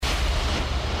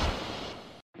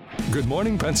Good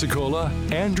morning, Pensacola.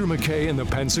 Andrew McKay in the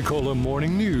Pensacola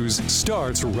Morning News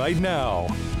starts right now.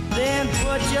 Then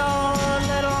put your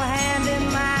little hand in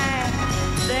mine.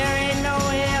 There ain't no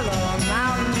hill or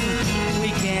mountain we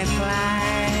can't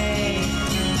climb.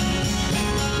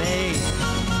 Babe,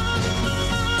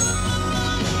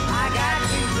 I got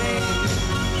you, babe.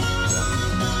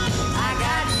 I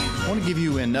got you. I want to give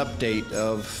you an update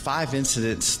of 5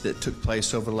 incidents that took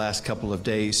place over the last couple of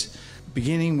days,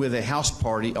 beginning with a house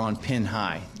party on Penn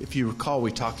High. If you recall,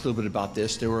 we talked a little bit about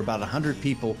this. There were about 100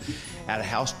 people at a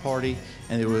house party,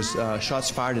 and there was shots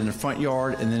fired in the front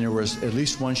yard, and then there was at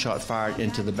least one shot fired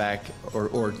into the back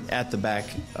or at the back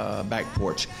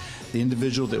porch. The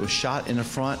individual that was shot in the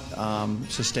front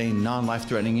sustained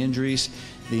non-life-threatening injuries.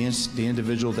 The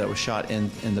individual that was shot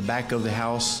in the back of the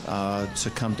house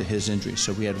succumbed to his injuries.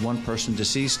 So we had one person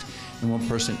deceased and one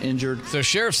person injured. So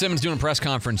Sheriff Simmons doing a press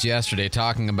conference yesterday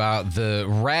talking about the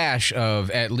rash of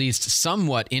at least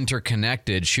somewhat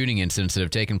interconnected shooting incidents that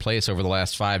have taken place over the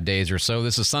last 5 days or so.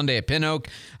 This is Sunday at Pin Oak.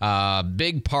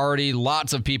 Big party,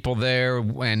 lots of people there.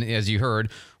 And as you heard,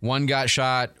 one got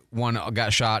shot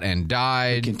and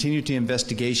died. We continue the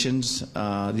investigations.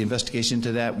 The investigation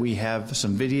into that, we have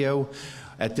some video.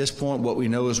 At this point, what we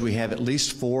know is we have at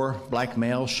least 4 black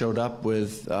males showed up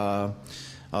with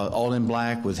all in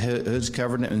black with hoods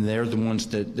covered, and they're the ones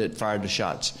that fired the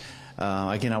shots.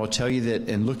 Again, I will tell you that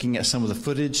in looking at some of the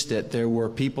footage that there were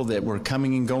people that were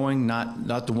coming and going,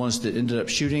 not the ones that ended up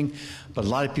shooting, but a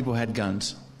lot of people had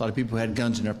guns. A lot of people had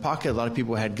guns in their pocket. A lot of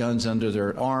people had guns under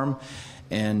their arm.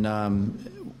 And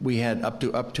we had up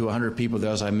to 100 people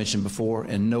there, as I mentioned before,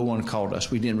 and no one called us.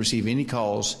 We didn't receive any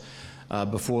calls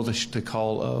before the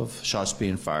call of shots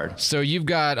being fired. So you've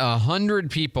got 100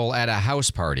 people at a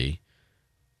house party,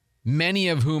 many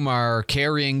of whom are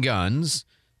carrying guns,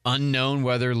 unknown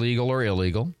whether legal or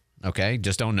illegal. Okay,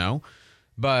 just don't know.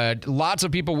 But lots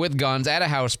of people with guns at a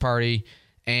house party,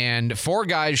 and 4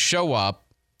 guys show up,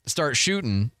 start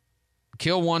shooting,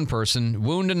 kill one person,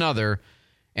 wound another,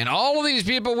 and all of these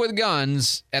people with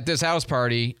guns at this house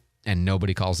party, and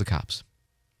nobody calls the cops.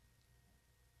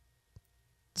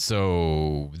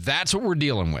 So that's what we're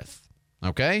dealing with,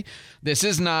 okay? This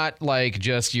is not like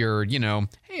just your,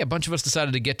 hey, a bunch of us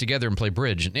decided to get together and play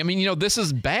bridge. I mean, this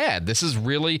is bad. This is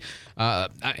really,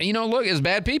 look, it's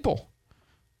bad people.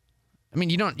 I mean,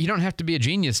 you don't have to be a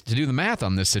genius to do the math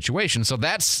on this situation. So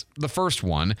that's the first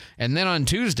one. And then on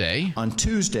Tuesday,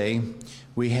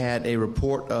 we had a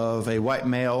report of a white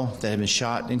male that had been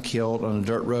shot and killed on a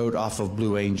dirt road off of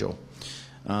Blue Angel.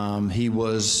 He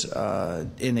was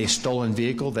in a stolen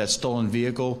vehicle. That stolen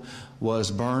vehicle was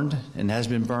burned and has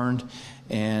been burned,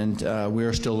 and we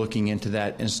are still looking into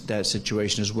that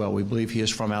situation as well. We believe he is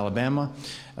from Alabama.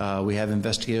 We have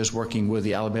investigators working with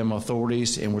the Alabama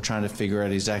authorities, and we're trying to figure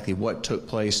out exactly what took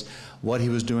place, what he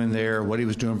was doing there, what he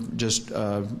was doing just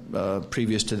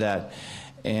previous to that,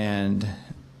 and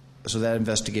so that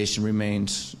investigation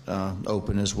remains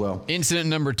open as well. Incident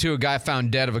number 2, a guy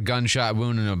found dead of a gunshot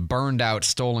wound in a burned-out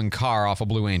stolen car off of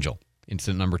Blue Angel.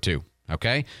 Incident number 2,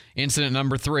 okay? Incident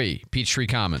number 3, Peachtree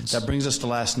Commons. That brings us to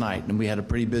last night, and we had a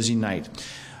pretty busy night.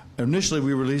 Initially,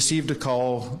 we received a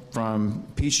call from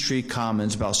Peachtree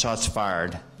Commons about shots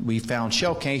fired. We found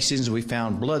shell casings, we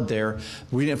found blood there.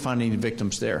 We didn't find any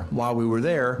victims there. While we were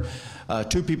there,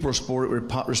 2 people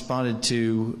responded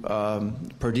to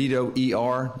Perdido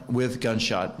ER with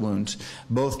gunshot wounds,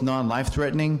 both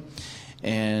non-life-threatening.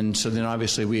 And so then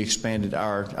obviously we expanded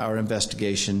our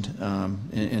investigation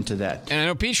into that. And I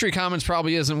know Peachtree Commons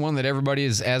probably isn't one that everybody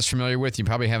is as familiar with. You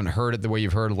probably haven't heard it the way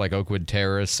you've heard of like Oakwood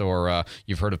Terrace or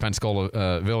you've heard of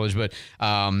Pensacola Village. But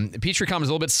Peachtree Commons is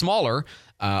a little bit smaller.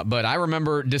 But I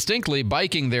remember distinctly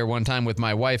biking there one time with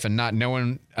my wife and not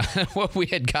knowing what we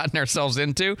had gotten ourselves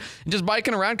into. And just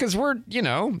biking around because we're,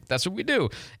 that's what we do.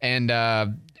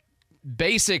 And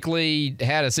basically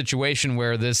had a situation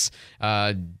where this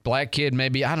black kid,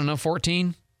 maybe,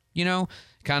 14,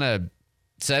 kind of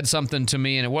said something to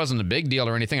me, and it wasn't a big deal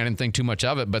or anything. I didn't think too much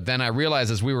of it. But then I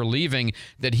realized as we were leaving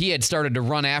that he had started to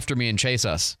run after me and chase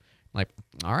us. Like,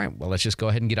 all right, well, let's just go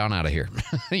ahead and get on out of here,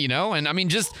 And I mean,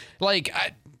 just like,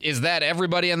 is that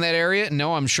everybody in that area?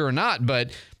 No, I'm sure not.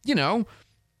 But,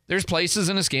 there's places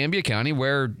in Escambia County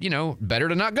where, better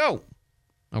to not go.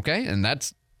 Okay, and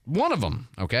that's one of them,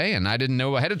 okay? And I didn't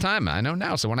know ahead of time. I know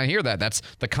now. So when I hear that, that's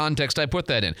the context I put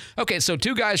that in. Okay, so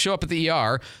 2 guys show up at the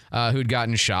ER who'd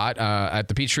gotten shot at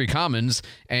the Peachtree Commons.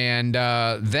 And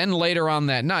then later on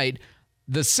that night,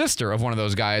 the sister of one of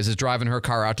those guys is driving her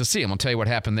car out to see him. I'll tell you what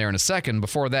happened there in a second.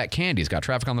 Before that, Candy's got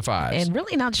traffic on the 5s. And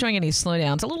really not showing any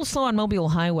slowdowns. A little slow on Mobile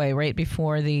Highway right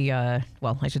before the, I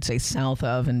should say south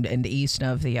of and east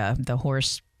of the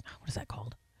what is that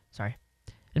called? Sorry.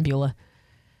 In Beulah.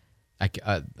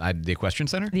 The Equestrian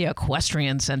Center? The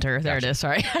Equestrian Center. There it is.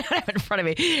 Sorry. I have it in front of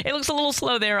me. It looks a little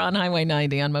slow there on Highway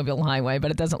 90 on Mobile Highway, but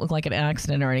it doesn't look like an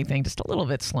accident or anything. Just a little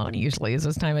bit slow, and usually is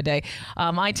this time of day.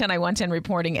 I-10, I-110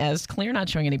 reporting as clear, not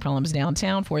showing any problems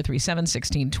downtown.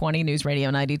 437-1620, News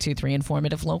Radio 92.3,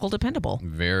 informative, local, dependable.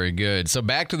 Very good. So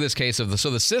back to this case of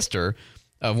the sister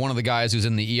of one of the guys who's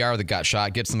in the ER that got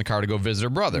shot gets in the car to go visit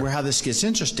her brother. Where how this gets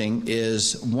interesting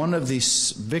is one of the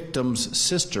victim's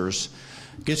sisters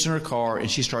gets in her car and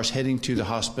she starts heading to the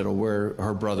hospital where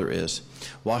her brother is.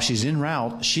 While she's en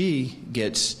route, she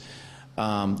gets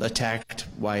attacked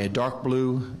by a dark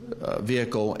blue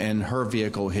vehicle, and her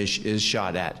vehicle is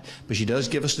shot at. But she does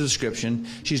give us a description.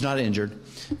 She's not injured,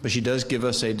 but she does give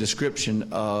us a description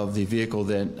of the vehicle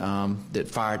that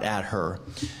fired at her.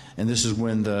 And this is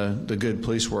when the good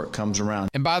police work comes around.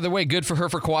 And by the way, good for her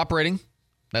for cooperating.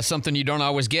 That's something you don't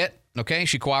always get. Okay,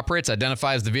 she cooperates,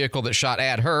 identifies the vehicle that shot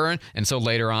at her, and so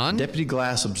later on, Deputy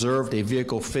Glass observed a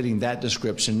vehicle fitting that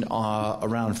description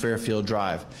around Fairfield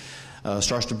Drive.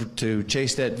 Starts to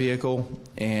chase that vehicle,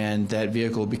 and that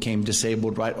vehicle became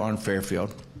disabled right on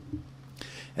Fairfield.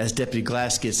 As Deputy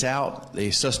Glass gets out,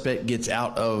 the suspect gets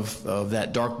out of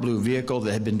that dark blue vehicle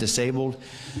that had been disabled,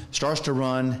 starts to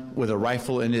run with a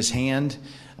rifle in his hand.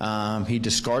 He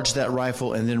discards that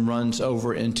rifle and then runs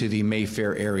over into the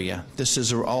Mayfair area.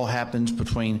 This all happens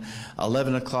between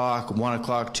 11 o'clock, 1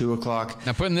 o'clock, 2 o'clock.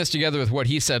 Now, putting this together with what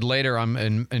he said later, I'm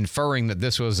inferring that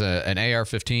this was an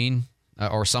AR-15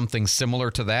 or something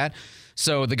similar to that.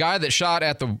 So the guy that shot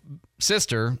at the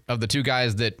sister of the two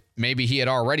guys that maybe he had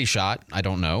already shot, I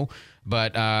don't know,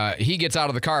 but he gets out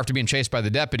of the car after being chased by the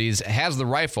deputies, has the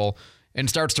rifle, and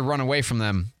starts to run away from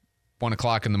them 1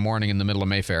 o'clock in the morning in the middle of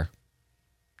Mayfair.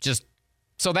 Just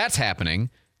so that's happening.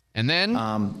 And then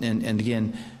and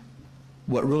again,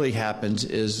 what really happens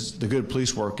is the good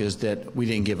police work is that we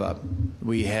didn't give up.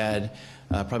 We had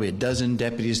probably a dozen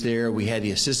deputies there. We had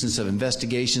the assistance of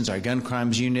investigations, our gun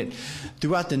crimes unit.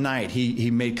 Throughout the night, he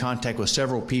made contact with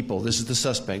several people. This is the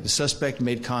suspect. The suspect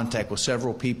made contact with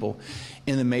several people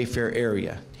in the Mayfair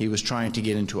area. He was trying to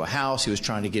get into a house. He was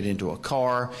trying to get into a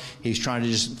car. He's trying to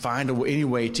just find any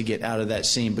way to get out of that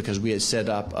scene because we had set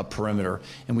up a perimeter,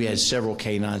 and we had several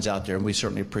canines out there, and we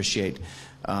certainly appreciate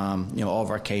all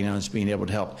of our canines being able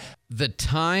to help. The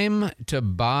time to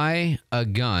buy a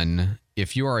gun,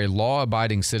 if you are a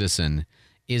law-abiding citizen,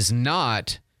 is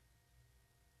not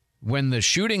when the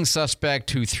shooting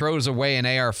suspect who throws away an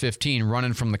AR-15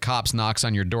 running from the cops knocks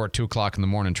on your door at 2 o'clock in the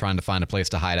morning trying to find a place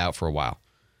to hide out for a while.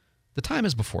 The time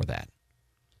is before that.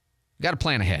 You got to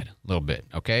plan ahead a little bit,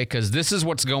 okay? Because this is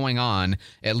what's going on,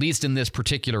 at least in this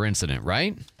particular incident,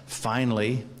 right?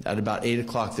 Finally, at about 8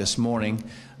 o'clock this morning,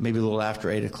 maybe a little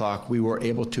after 8 o'clock, we were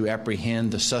able to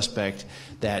apprehend the suspect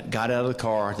that got out of the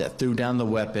car, that threw down the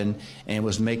weapon, and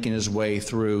was making his way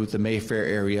through the Mayfair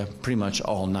area pretty much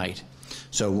all night.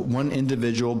 So one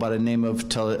individual by the name of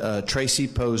Tracy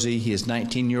Posey, he is a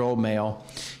 19-year-old male.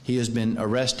 He has been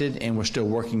arrested, and we're still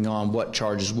working on what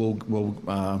charges we'll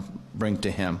bring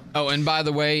to him. Oh, and by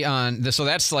the way, so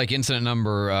that's like incident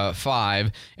number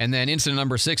 5, and then incident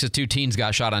number 6 is 2 teens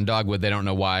got shot on Dogwood. They don't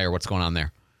know why or what's going on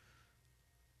there.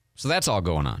 So that's all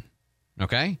going on,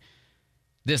 okay?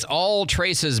 This all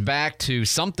traces back to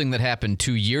something that happened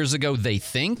 2 years ago, they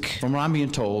think. From what I'm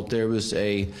being told, there was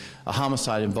a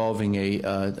homicide involving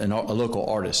a local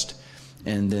artist.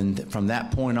 And then from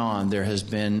that point on, there has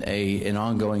been an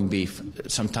ongoing beef.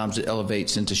 Sometimes it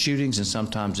elevates into shootings, and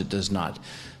sometimes it does not.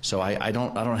 So I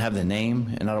don't have the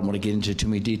name, and I don't want to get into too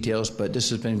many details, but this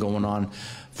has been going on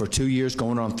for 2 years,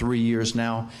 going on 3 years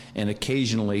now. And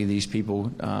occasionally these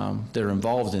people that are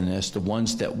involved in this, the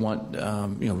ones that want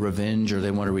revenge or they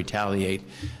want to retaliate,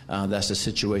 that's the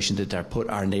situation that they put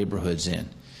our neighborhoods in.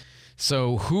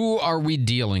 So who are we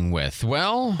dealing with?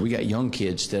 Well, we got young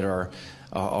kids that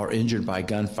are injured by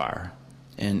gunfire,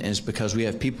 and it's because we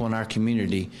have people in our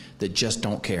community that just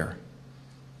don't care.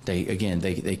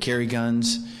 They carry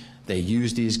guns, they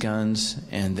use these guns,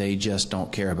 and they just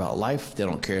don't care about life. They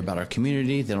don't care about our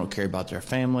community. They don't care about their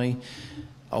family.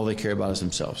 All they care about is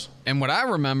themselves. And what I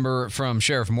remember from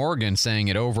Sheriff Morgan saying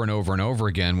it over and over and over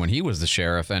again when he was the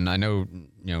sheriff, and I know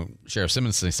Sheriff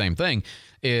Simmons said the same thing,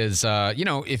 is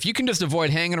if you can just avoid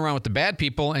hanging around with the bad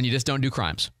people and you just don't do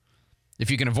crimes.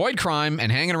 If you can avoid crime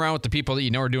and hanging around with the people that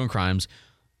you know are doing crimes,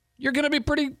 you're going to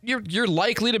be you're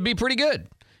likely to be pretty good.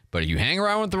 But if you hang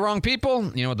around with the wrong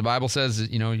people, you know what the Bible says,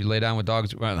 you lay down with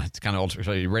dogs. Well, it's kind of old.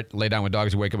 So you lay down with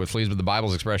dogs, you wake up with fleas. But the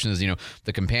Bible's expression is,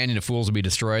 the companion of fools will be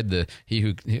destroyed. He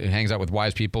who hangs out with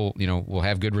wise people, will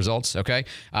have good results. Okay.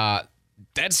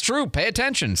 That's true. Pay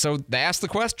attention. So they ask the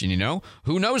question,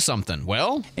 who knows something?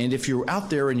 Well, and if you're out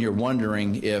there and you're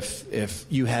wondering if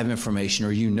you have information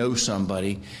or you know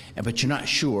somebody, but you're not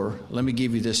sure, let me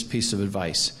give you this piece of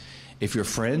advice. If your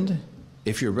friend,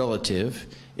 if your relative,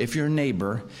 if your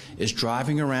neighbor is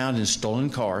driving around in stolen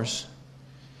cars,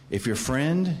 if your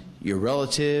friend, your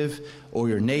relative, or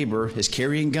your neighbor is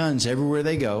carrying guns everywhere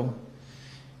they go,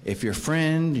 if your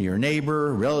friend, your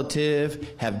neighbor,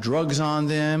 relative have drugs on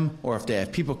them, or if they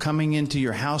have people coming into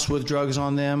your house with drugs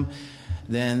on them,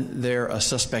 then they're a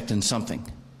suspect in something.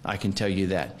 I can tell you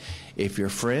that. If your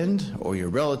friend or your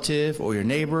relative or your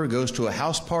neighbor goes to a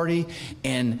house party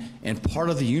and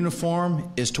part of the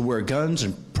uniform is to wear guns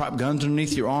and prop guns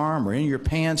underneath your arm or in your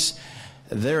pants,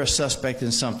 they're a suspect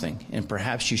in something. And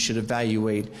perhaps you should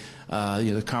evaluate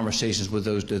the conversations with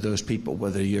those people,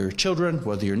 whether you're children,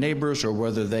 whether you're neighbors, or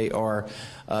whether they are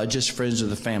just friends of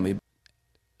the family.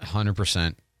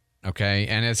 100%. Okay.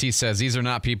 And as he says, these are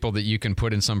not people that you can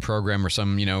put in some program or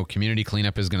some, community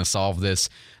cleanup is going to solve this.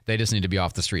 They just need to be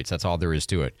off the streets. That's all there is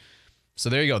to it. So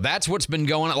there you go. That's what's been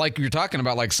going on. Like you're talking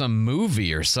about, like some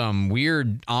movie or some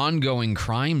weird ongoing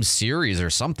crime series or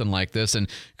something like this. And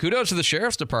kudos to the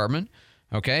sheriff's department.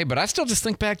 Okay. But I still just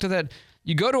think back to that.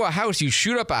 You go to a house, you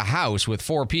shoot up a house with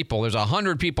 4 people. There's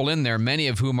 100 people in there, many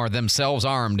of whom are themselves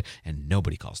armed, and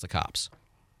nobody calls the cops.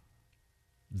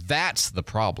 That's the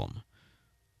problem.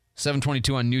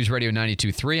 722 on News Radio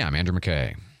 92.3. I'm Andrew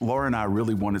McKay. Laura and I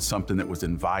really wanted something that was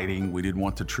inviting. We didn't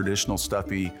want the traditional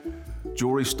stuffy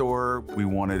jewelry store. We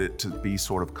wanted it to be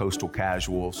sort of coastal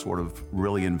casual, sort of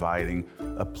really inviting,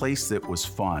 a place that was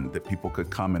fun, that people could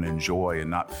come and enjoy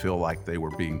and not feel like they were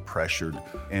being pressured.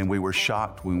 And we were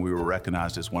shocked when we were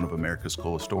recognized as one of America's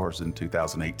coolest stores in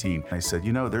 2018. They said,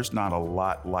 there's not a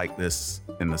lot like this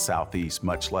in the Southeast,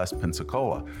 much less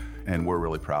Pensacola, and we're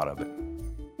really proud of it.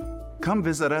 Come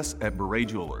visit us at Beret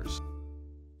Jewelers.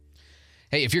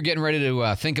 Hey, if you're getting ready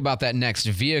to think about that next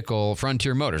vehicle,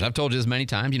 Frontier Motors. I've told you this many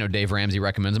times. Dave Ramsey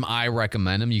recommends them. I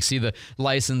recommend them. You see the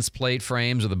license plate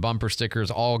frames or the bumper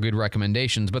stickers, all good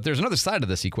recommendations. But there's another side of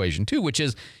this equation, too, which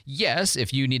is, yes,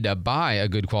 if you need to buy a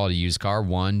good quality used car,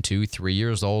 1, 2, 3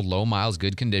 years old, low miles,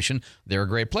 good condition, they're a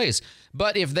great place.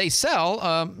 But if they sell,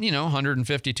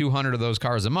 150, 200 of those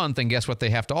cars a month, then guess what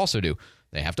they have to also do?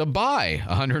 They have to buy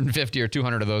 150 or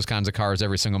 200 of those kinds of cars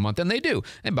every single month, and they do.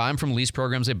 They buy them from lease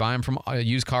programs. They buy them from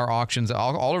used car auctions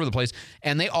all over the place,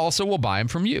 and they also will buy them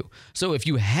from you. So if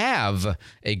you have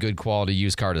a good quality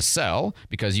used car to sell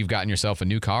because you've gotten yourself a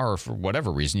new car or for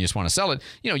whatever reason you just want to sell it,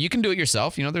 you can do it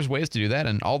yourself. There's ways to do that,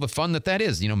 and all the fun that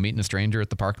is, meeting a stranger at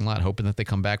the parking lot, hoping that they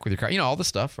come back with your car, all the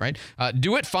stuff, right?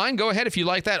 Do it, fine, go ahead if you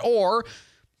like that, or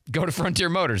go to Frontier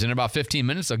Motors. In about 15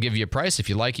 minutes, they'll give you a price. If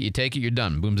you like it, you take it, you're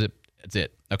done. Boom, zip. That's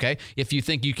it. Okay. If you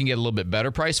think you can get a little bit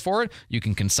better price for it, you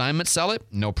can consignment sell it.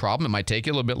 No problem. It might take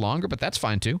you a little bit longer, but that's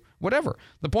fine too. Whatever.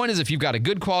 The point is, if you've got a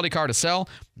good quality car to sell,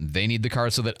 they need the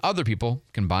cars so that other people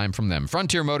can buy them from them.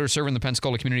 Frontier Motors, serving the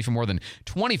Pensacola community for more than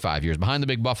 25 years. Behind the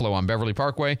Big Buffalo on Beverly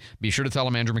Parkway. Be sure to tell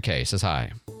them Andrew McKay says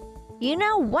hi. You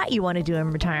know what you want to do in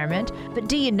retirement, but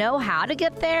do you know how to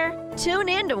get there? Tune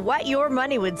in to What Your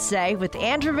Money Would Say with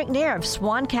Andrew McNair of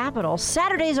Swan Capital,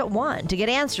 Saturdays at 1 to get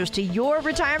answers to your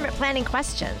retirement planning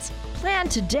questions. Plan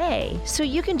today so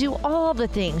you can do all the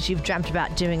things you've dreamt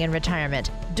about doing in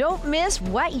retirement. Don't miss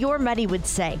What Your Money Would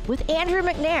Say with Andrew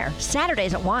McNair,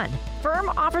 Saturdays at 1. Firm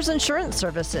offers insurance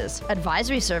services.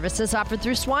 Advisory services offered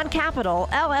through Swan Capital,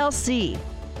 LLC.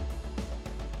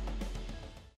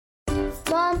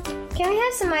 Mom, can we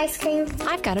have some ice cream?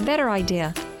 I've got a better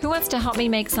idea. Who wants to help me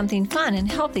make something fun and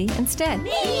healthy instead?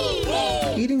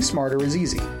 Eating smarter is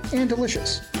easy and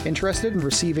delicious. Interested in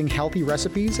receiving healthy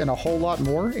recipes and a whole lot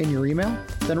more in your email?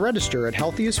 Then register at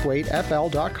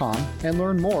healthiestweightfl.com and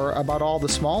learn more about all the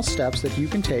small steps that you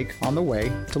can take on the way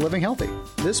to living healthy.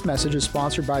 This message is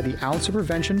sponsored by the Ounce of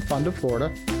Prevention Fund of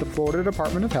Florida, the Florida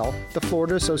Department of Health, the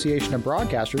Florida Association of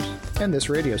Broadcasters, and this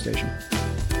radio station.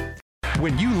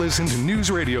 When you listen to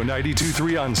News Radio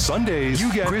 92.3 on Sundays,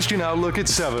 you get Christian Outlook at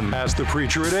 7, Ask the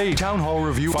Preacher at 8, Town Hall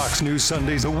Review, Fox News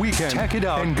Sundays, The Weekend, Check It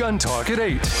Out, and Gun Talk at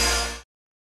 8.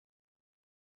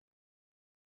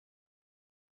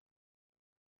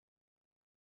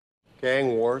 Gang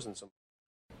wars and some...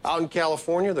 Out in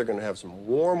California, they're going to have some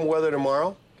warm weather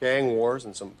tomorrow, gang wars,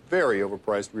 and some very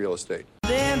overpriced real estate.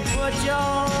 Then put your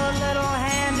little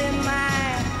hand in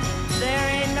mine. There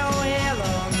ain't no hill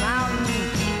or mountain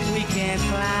we can't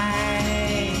climb.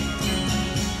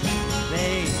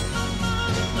 Babe,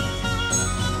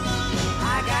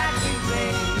 I got you,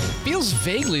 babe. Feels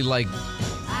vaguely like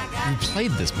we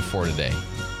played this before today.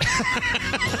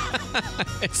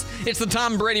 It's the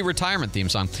Tom Brady retirement theme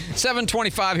song.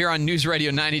 7:25 here on News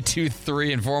Radio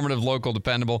 92.3, informative, local,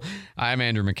 dependable. I'm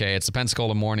Andrew McKay. It's the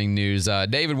Pensacola Morning News.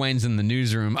 David Wayne's in the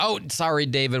newsroom. Oh, sorry,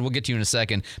 David. We'll get to you in a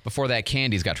second. Before that,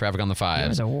 Candy's got traffic on the 5. That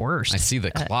was the worst. I see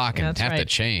the clock and have to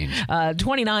change.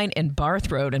 29 in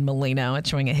Barth Road in Molino. It's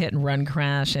showing a hit-and-run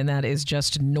crash, and that is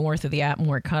just north of the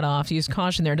Atmore cutoff. Use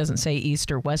caution there. It doesn't say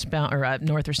east or westbound, or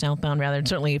north or southbound, rather. And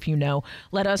certainly, if you know,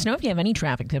 let us know if you have any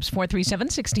traffic tips.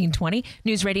 437-1620.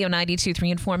 News Radio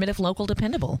 92.3, informative, local,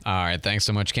 dependable. All right. Thanks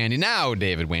so much, Candy. Now,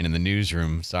 David Wayne in the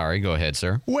newsroom. Sorry. Go ahead,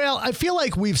 sir. Well, I feel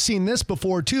like we've seen this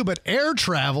before, too, but air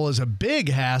travel is a big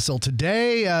hassle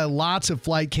today. Lots of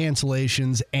flight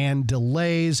cancellations and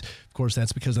delays. Of course,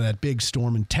 that's because of that big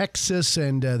storm in Texas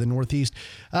and the Northeast.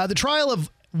 The trial of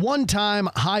one-time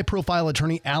high-profile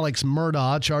attorney Alex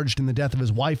Murdaugh, charged in the death of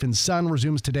his wife and son,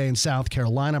 resumes today in South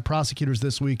Carolina. Prosecutors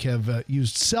this week have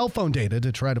used cell phone data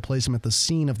to try to place him at the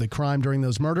scene of the crime during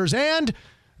those murders. And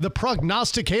the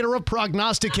prognosticator of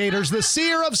prognosticators, the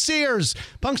seer of seers,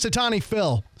 Punxsutawney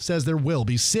Phil, says there will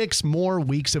be 6 more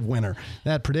weeks of winter.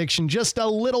 That prediction just a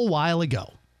little while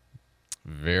ago.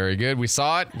 Very good. We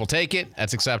saw it. We'll take it.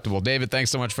 That's acceptable. David, thanks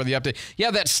so much for the update.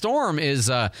 Yeah, that storm is...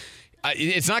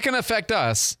 it's not going to affect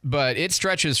us, but it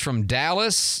stretches from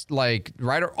Dallas, like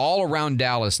right all around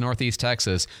Dallas, northeast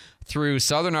Texas, through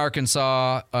southern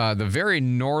Arkansas, the very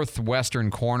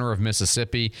northwestern corner of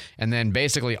Mississippi, and then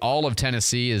basically all of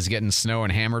Tennessee is getting snow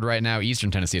and hammered right now. Eastern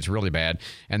Tennessee, it's really bad,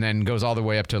 and then goes all the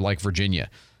way up to like Virginia.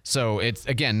 So it's,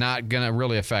 again, not going to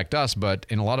really affect us, but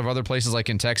in a lot of other places like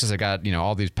in Texas, I got,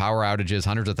 all these power outages,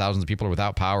 hundreds of thousands of people are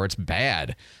without power. It's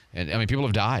bad. And I mean, people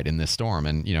have died in this storm,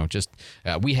 and,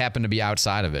 we happen to be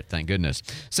outside of it. Thank goodness.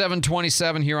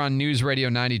 7:27 here on News Radio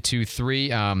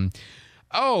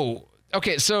 92.3.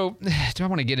 Okay, so do I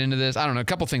want to get into this? I don't know. A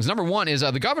couple things. Number one is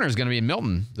the governor is going to be in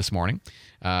Milton this morning.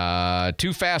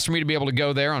 Too fast for me to be able to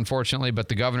go there, unfortunately, but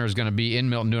the governor is going to be in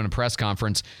Milton doing a press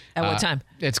conference. At what time?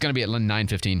 It's going to be at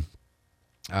 9:15.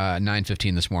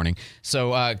 9:15 this morning.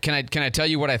 So can I tell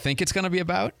you what I think it's going to be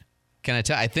about? Can I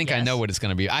tell? I think I know what it's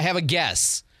going to be. I have a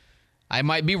guess. I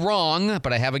might be wrong,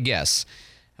 but I have a guess.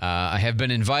 I have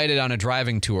been invited on a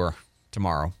driving tour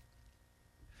tomorrow.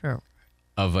 Sure.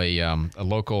 Of a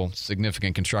local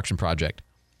significant construction project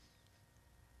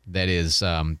that is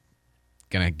going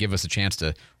to give us a chance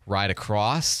to ride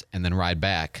across and then ride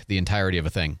back the entirety of a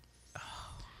thing.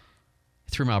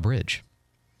 3 Mile Bridge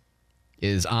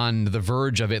is on the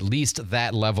verge of at least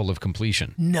that level of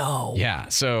completion. No. Yeah.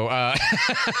 So,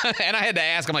 and I had to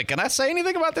ask, I'm like, can I say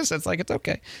anything about this? It's like, it's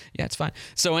okay. Yeah, it's fine.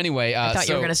 So anyway. I thought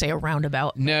you were going to say a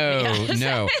roundabout.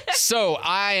 No. So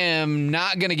I am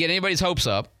not going to get anybody's hopes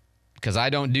up, because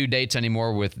I don't do dates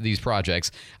anymore with these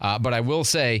projects. But I will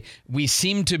say we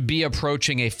seem to be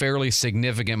approaching a fairly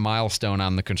significant milestone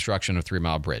on the construction of 3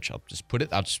 Mile Bridge. I'll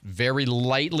just very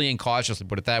lightly and cautiously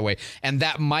put it that way. And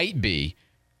that might be,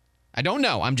 I don't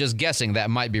know, I'm just guessing that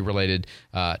might be related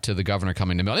to the governor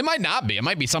coming to Milton. It might not be. It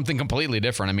might be something completely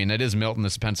different. I mean, it is Milton,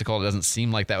 this is Pensacola. It doesn't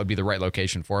seem like that would be the right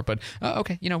location for it. But,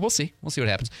 okay, we'll see. We'll see what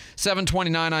happens.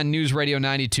 7:29 on News Radio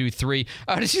 92.3.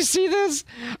 Did you see this?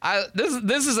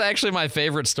 This is actually my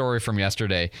favorite story from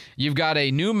yesterday. You've got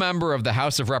a new member of the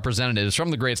House of Representatives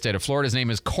from the great state of Florida. His name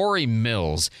is Corey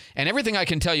Mills. And everything I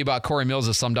can tell you about Corey Mills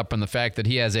is summed up in the fact that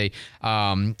he has a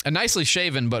nicely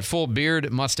shaven but full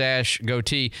beard, mustache,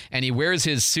 goatee, and he wears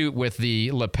his suit with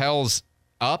the lapels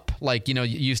up, like, you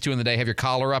used to in the day, have your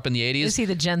collar up in the 80s. Is he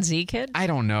the Gen Z kid? I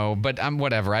don't know, but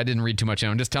whatever. I didn't read too much.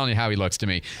 I'm just telling you how he looks to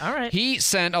me. All right. He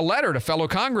sent a letter to fellow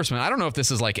congressmen. I don't know if this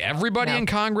is like everybody in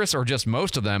Congress or just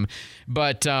most of them,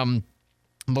 but the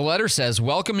letter says,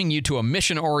 welcoming you to a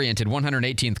mission-oriented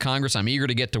 118th Congress. I'm eager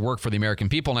to get to work for the American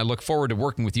people, and I look forward to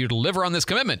working with you to deliver on this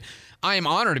commitment. I am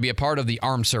honored to be a part of the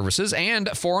Armed Services and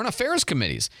Foreign Affairs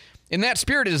Committees. In that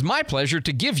spirit, it is my pleasure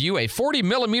to give you a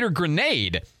 40-millimeter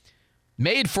grenade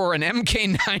made for an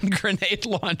MK9 grenade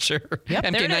launcher. Yep,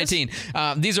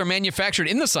 MK19. These are manufactured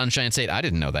in the Sunshine State. I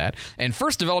didn't know that. And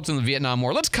first developed in the Vietnam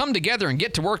War. Let's come together and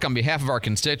get to work on behalf of our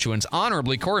constituents.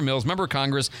 Honorably, Corey Mills, member of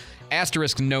Congress.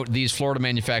 Asterisk note, these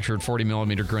Florida-manufactured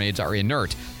 40-millimeter grenades are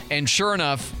inert. And sure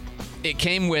enough, it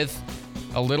came with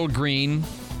a little green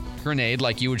grenade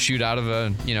like you would shoot out of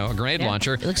a grenade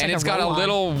launcher. It looks and like it's got a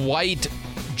little white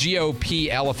GOP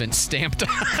elephant stamped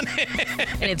on it.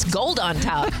 And it's gold on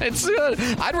top.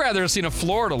 I'd rather have seen a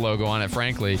Florida logo on it,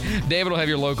 frankly. David will have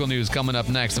your local news coming up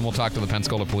next, and we'll talk to the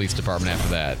Pensacola Police Department after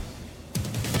that.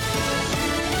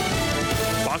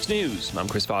 Fox News, I'm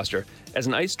Chris Foster. As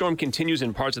an ice storm continues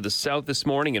in parts of the south this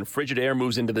morning and frigid air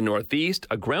moves into the northeast,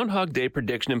 a Groundhog Day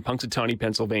prediction in Punxsutawney,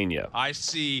 Pennsylvania. I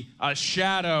see a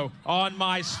shadow on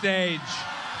my stage.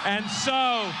 And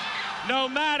so, no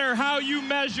matter how you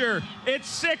measure, it's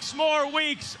 6 more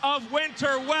weeks of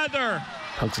winter weather.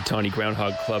 Punxsutawney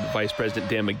Groundhog Club Vice President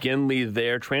Dan McGinley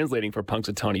there translating for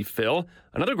Punxsutawney Phil.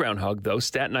 Another groundhog, though,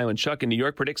 Staten Island Chuck in New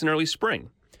York predicts an early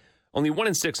spring. Only 1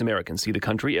 in 6 Americans see the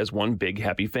country as one big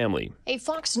happy family. A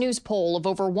Fox News poll of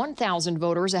over 1,000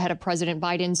 voters ahead of President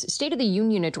Biden's State of the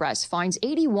Union address finds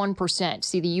 81%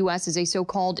 see the U.S. as a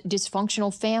so-called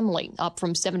dysfunctional family, up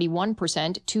from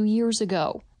 71% 2 years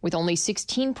ago, with only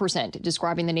 16%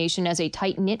 describing the nation as a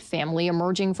tight-knit family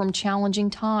emerging from challenging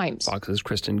times. Fox's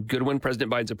Kristen Goodwin. President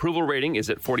Biden's approval rating is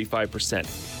at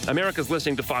 45%. America's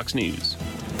listening to Fox News.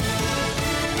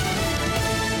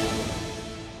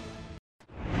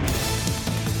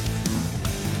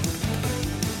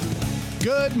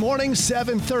 Good morning,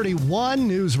 731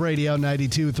 News Radio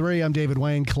 92.3. I'm David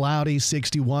Wayne. Cloudy,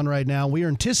 61 right now. We are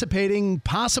anticipating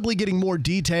possibly getting more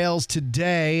details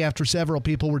today after several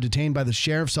people were detained by the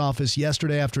sheriff's office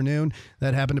yesterday afternoon.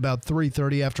 That happened about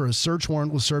 3:30 after a search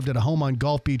warrant was served at a home on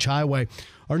Gulf Beach Highway.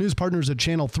 Our news partners at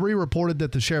Channel 3 reported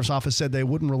that the sheriff's office said they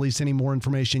wouldn't release any more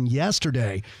information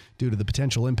yesterday due to the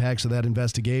potential impacts of that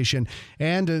investigation.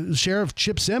 And Sheriff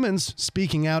Chip Simmons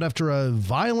speaking out after a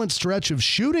violent stretch of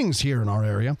shootings here in our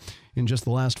area. In just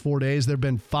the last 4 days, there have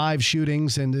been 5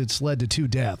 shootings, and it's led to 2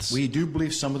 deaths. We do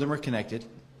believe some of them are connected.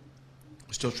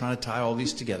 We're still trying to tie all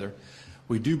these together.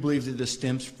 We do believe that this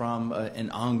stems from an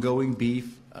ongoing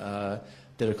beef that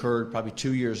occurred probably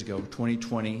 2 years ago,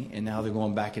 2020, and now they're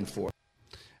going back and forth.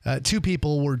 2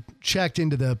 people were checked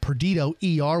into the Perdido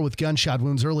ER with gunshot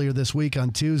wounds earlier this week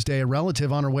on Tuesday. A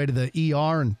relative on her way to the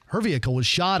ER and her vehicle was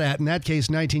shot at. In that case,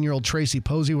 19-year-old Tracy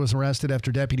Posey was arrested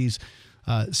after deputies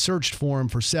searched for him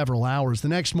for several hours. The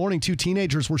next morning, 2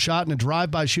 teenagers were shot in a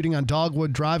drive-by shooting on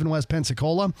Dogwood Drive in West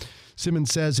Pensacola.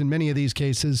 Simmons says in many of these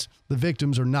cases, the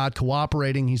victims are not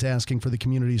cooperating. He's asking for the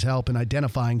community's help in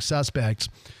identifying suspects.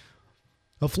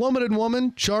 A Flomaton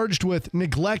woman charged with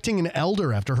neglecting an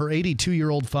elder after her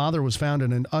 82-year-old father was found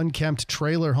in an unkempt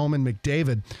trailer home in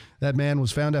McDavid. That man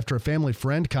was found after a family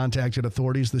friend contacted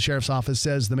authorities. The sheriff's office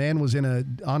says the man was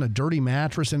on a dirty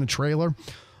mattress in a trailer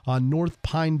on North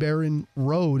Pine Barren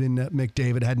Road in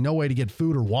McDavid, had no way to get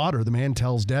food or water. The man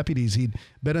tells deputies he'd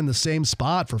been in the same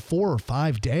spot for 4 or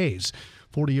 5 days.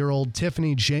 40-year-old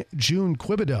Tiffany June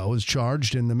Quibido is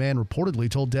charged, and the man reportedly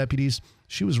told deputies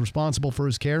she was responsible for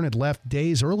his care and had left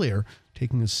days earlier,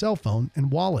 taking his cell phone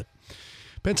and wallet.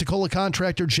 Pensacola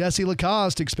contractor Jesse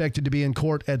Lacoste expected to be in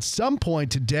court at some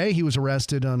point today. He was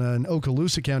arrested on an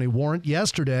Okaloosa County warrant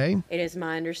yesterday. It is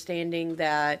my understanding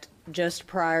that just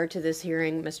prior to this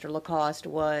hearing, Mr. Lacoste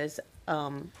was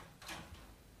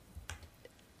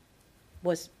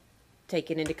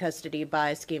taken into custody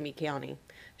by Escambia County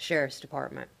Sheriff's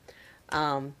Department.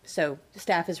 So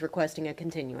staff is requesting a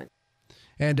continuance.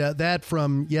 And that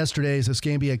from yesterday's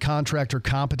Escambia Contractor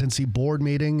Competency Board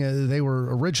meeting. They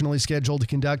were originally scheduled to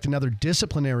conduct another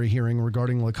disciplinary hearing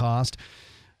regarding Lacoste.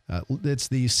 It's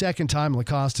the second time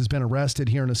Lacoste has been arrested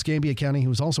here in Escambia County. He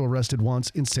was also arrested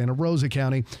once in Santa Rosa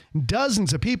County.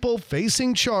 Dozens of people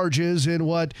facing charges in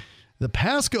what the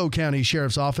Pasco County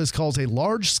Sheriff's Office calls a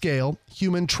large-scale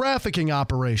human trafficking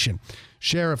operation.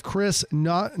 Sheriff Chris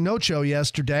Nocho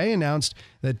yesterday announced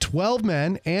that 12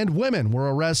 men and women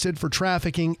were arrested for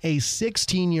trafficking a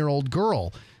 16-year-old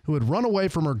girl who had run away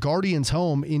from her guardian's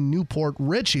home in Newport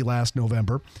Richey last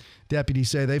November.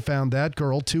 Deputies say they found that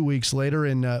girl 2 weeks later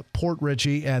in Port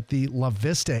Richey at the La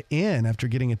Vista Inn after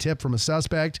getting a tip from a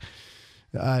suspect.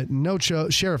 Sheriff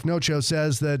Nocho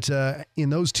says that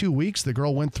in those 2 weeks, the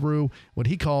girl went through what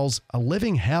he calls a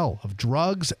living hell of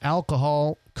drugs,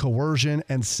 alcohol, coercion,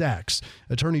 and sex.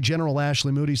 Attorney General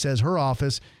Ashley Moody says her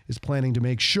office is planning to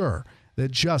make sure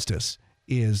that justice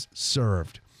is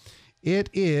served.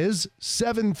 It is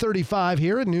 7:35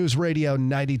 here at News Radio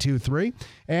 92.3.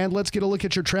 And let's get a look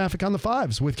at your traffic on the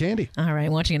 5s with Candy. All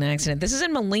right, watching an accident. This is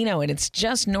in Molino, and it's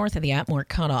just north of the Atmore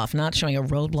cutoff. Not showing a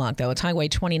roadblock, though. It's Highway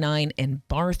 29 and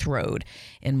Barth Road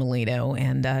in Molino,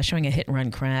 and showing a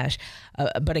hit-and-run crash.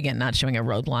 But again, not showing a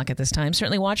roadblock at this time.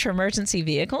 Certainly watch for emergency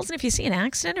vehicles. And if you see an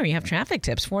accident or you have traffic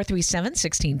tips,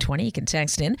 437-1620. You can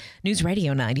text in. News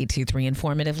Radio 92.3,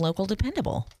 informative, local,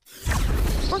 dependable.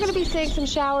 We're going to be seeing some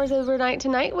showers overnight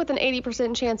tonight with an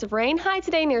 80% chance of rain. High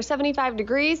today near 75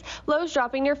 degrees, lows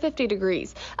dropping near 50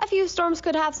 degrees. A few storms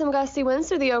could have some gusty winds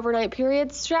through the overnight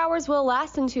period. Showers will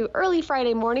last into early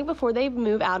Friday morning before they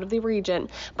move out of the region.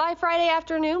 By Friday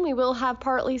afternoon, we will have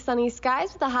partly sunny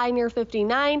skies with a high near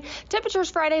 59.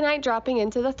 Temperatures Friday night dropping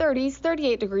into the 30s,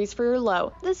 38 degrees for your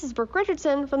low. This is Brooke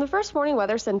Richardson from the First Warning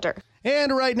Weather Center.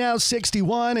 And right now,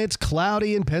 61. It's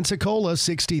cloudy in Pensacola,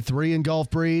 63 in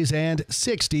Gulf Breeze, and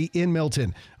 60 in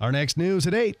Milton. Our next news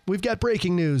at 8. We've got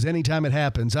breaking news anytime it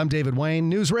happens. I'm David Wayne,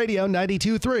 News Radio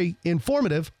 92.3.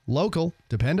 Informative, local,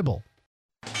 dependable.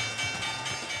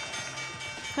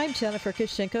 I'm Jennifer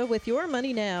Kushinka with Your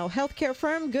Money Now. Healthcare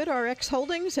firm GoodRx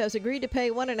Holdings has agreed to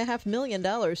pay $1.5 million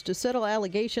to settle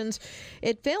allegations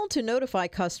it failed to notify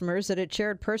customers that it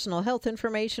shared personal health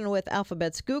information with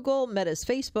Alphabet's Google, Meta's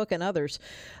Facebook, and others.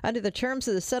 Under the terms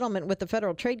of the settlement with the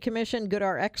Federal Trade Commission,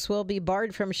 GoodRx will be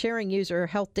barred from sharing user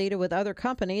health data with other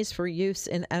companies for use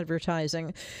in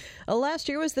advertising. Last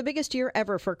year was the biggest year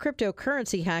ever for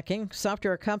cryptocurrency hacking.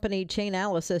 Software company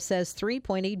Chainalysis says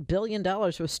 $3.8 billion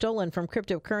was stolen from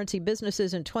cryptocurrency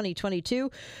businesses in 2022.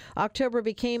 October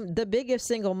became the biggest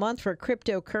single month for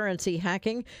cryptocurrency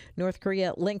hacking. North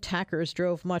Korea-linked hackers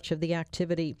drove much of the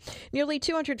activity. Nearly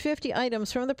 250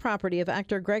 items from the property of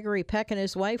actor Gregory Peck and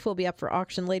his wife will be up for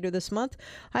auction later this month.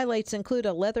 Highlights include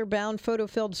a leather-bound,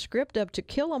 photo-filled script of To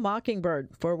Kill a Mockingbird,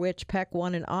 for which Peck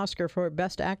won an Oscar for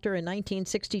Best Actor in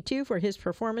 1962 for his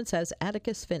performance as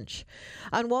Atticus Finch.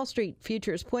 On Wall Street,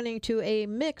 futures pointing to a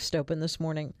mixed open this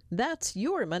morning. That's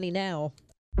Your Money Now.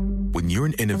 When you're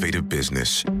an innovative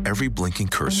business, every blinking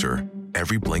cursor,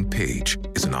 every blank page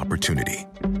is an opportunity.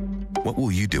 What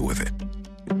will you do with it?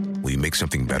 Will you make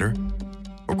something better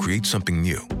or create something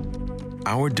new?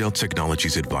 Our Dell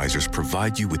Technologies advisors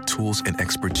provide you with tools and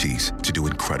expertise to do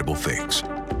incredible things.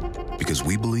 Because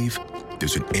we believe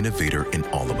there's an innovator in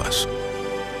all of us.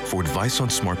 For advice on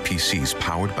smart PCs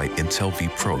powered by Intel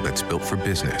vPro that's built for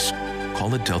business,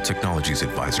 call a Dell Technologies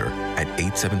advisor at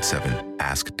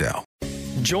 877-ASK-DELL.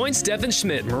 Join Stephen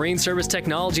Schmidt, Marine Service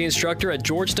Technology Instructor at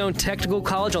Georgetown Technical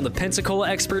College on the Pensacola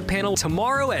Expert Panel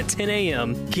tomorrow at 10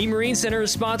 a.m. Key Marine Center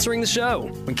is sponsoring the show.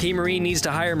 When Key Marine needs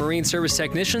to hire Marine Service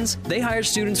technicians, they hire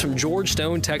students from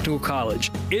Georgetown Technical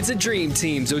College. It's a dream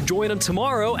team, so join them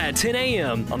tomorrow at 10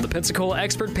 a.m. on the Pensacola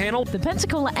Expert Panel. The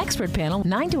Pensacola Expert Panel,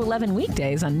 9 to 11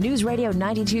 weekdays on News Radio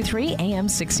 92.3 AM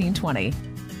 1620.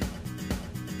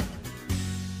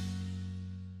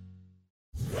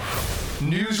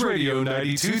 News Radio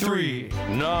 92.3.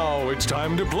 Now it's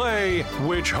time to play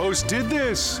Which Host Did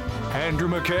This? Andrew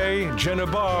McKay, Jenna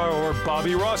Barr, or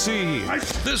Bobby Rossi?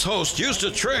 This host used to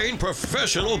train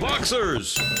professional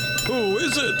boxers. Who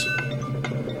is it?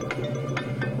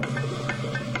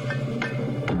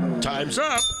 Time's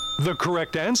up. The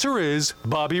correct answer is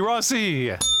Bobby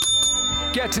Rossi.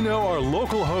 Get to know our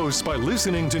local hosts by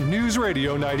listening to News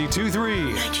Radio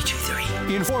 92.3.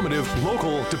 92.3. Informative,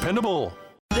 local, dependable.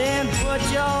 Then put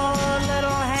your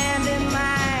little hand in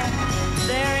mine.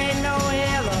 There ain't no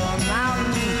hill or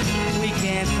mountain we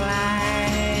can't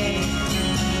climb.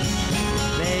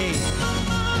 Babe.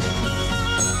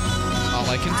 All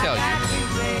I can tell you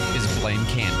is blame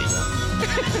Candy.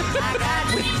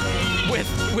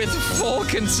 with full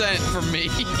consent from me.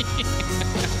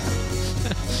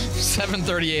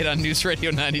 7:38 on News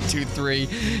Radio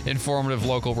 92.3. Informative,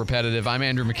 local, repetitive. I'm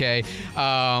Andrew McKay.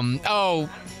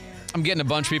 I'm getting a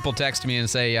bunch of people text me and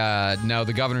say, no,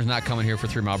 the governor's not coming here for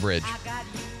 3 Mile Bridge.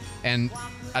 And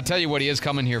I'll tell you what he is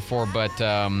coming here for, but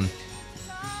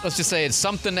let's just say it's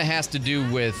something that has to do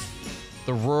with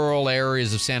the rural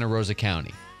areas of Santa Rosa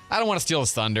County. I don't want to steal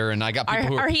his thunder, and I got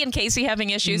people Are he and Casey having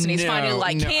issues, and he's finally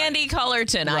like, Candy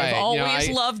Cullerton, right, I've always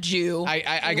loved you.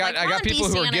 I got people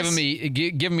who are giving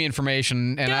me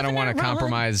information, and I don't want to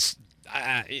compromise.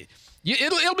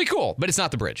 It'll be cool, but it's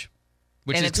not the bridge.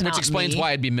 Which explains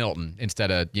why it'd be Milton instead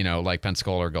of, like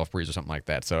Pensacola or Gulf Breeze or something like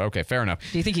that. So, okay, fair enough.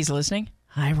 Do you think he's listening?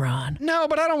 Hi, Ron. No,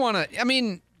 but I don't want to. I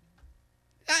mean,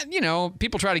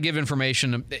 people try to give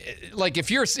information. Like if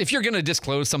you're going to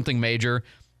disclose something major,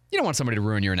 you don't want somebody to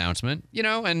ruin your announcement,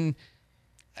 and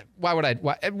why would I?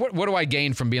 What do I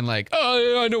gain from being like, oh,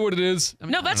 yeah, I know what it is? I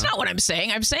mean, no, that's not what I'm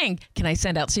saying. I'm saying, can I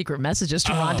send out secret messages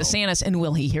to Ron DeSantis, and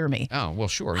will he hear me? Oh, well,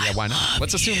 sure. Yeah, why not?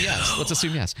 Let's assume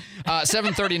yes.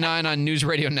 7:39 on News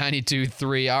Radio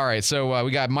 92.3. All right, so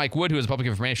we got Mike Wood, who is a public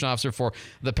information officer for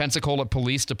the Pensacola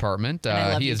Police Department.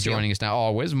 He is joining us now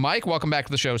always. Mike, welcome back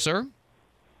to the show, sir.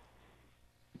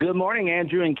 Good morning,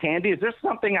 Andrew and Candy. Is there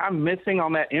something I'm missing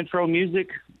on that intro music?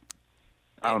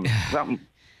 Something.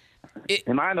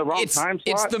 Am I in the wrong time slot?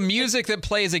 It's the music that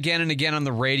plays again and again on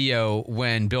the radio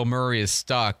when Bill Murray is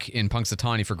stuck in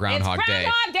Punxsutawney for Groundhog Day.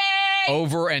 Groundhog Day!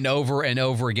 Over and over and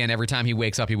over again. Every time he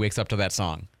wakes up to that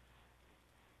song.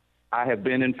 I have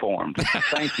been informed.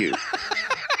 Thank you.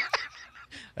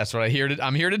 That's what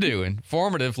I'm here to do.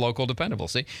 Informative, local, dependable.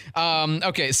 See?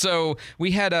 Okay, so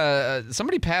we had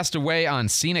somebody passed away on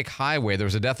Scenic Highway. There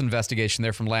was a death investigation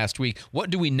there from last week. What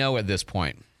do we know at this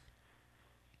point?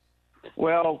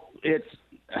 Well,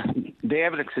 the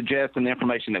evidence suggests, and the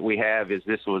information that we have is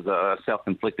this was a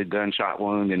self-inflicted gunshot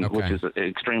wound, which is an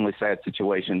extremely sad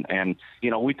situation. And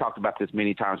we talked about this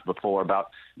many times before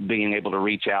about being able to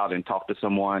reach out and talk to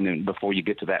someone, and before you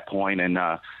get to that point. And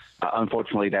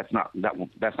unfortunately, that's not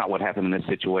what happened in this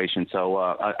situation.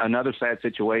 So another sad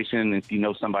situation. If you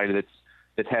know somebody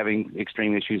that's having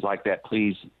extreme issues like that,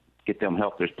 please get them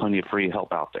help. There's plenty of free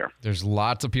help out there. There's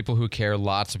lots of people who care,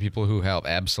 lots of people who help.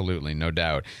 Absolutely, no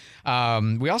doubt.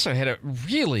 We also had a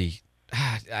really,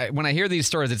 when I hear these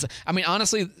stories,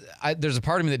 honestly, there's a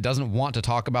part of me that doesn't want to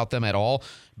talk about them at all,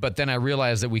 but then I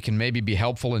realize that we can maybe be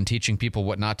helpful in teaching people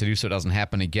what not to do so it doesn't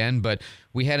happen again. But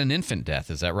we had an infant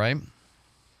death. Is that right?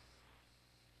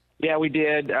 Yeah, we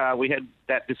did. We had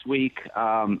that this week.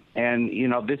 And,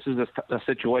 this is a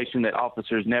situation that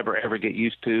officers never, ever get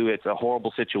used to. It's a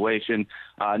horrible situation.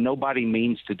 Nobody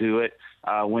means to do it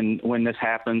when this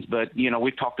happens. But,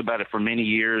 we've talked about it for many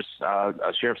years.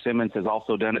 Sheriff Simmons has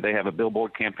also done it. They have a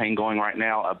billboard campaign going right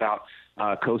now about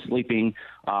co-sleeping,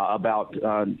 about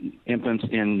infants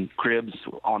in cribs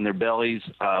on their bellies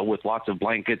with lots of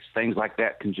blankets. Things like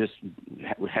that can just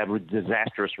have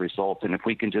disastrous results. And if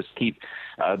we can just keep,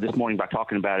 this morning by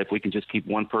talking about it, if we can just keep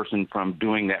one person from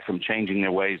doing that, from changing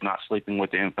their ways, not sleeping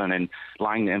with the infant and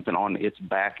lying the infant on its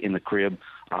back in the crib,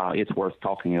 it's worth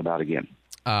talking about again.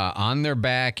 On their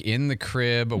back, in the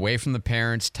crib, away from the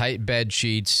parents, tight bed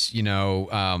sheets,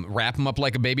 wrap them up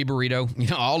like a baby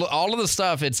burrito, all of the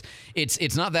stuff.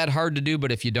 It's not that hard to do,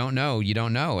 but if you don't know, you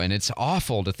don't know. And it's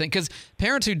awful to think, because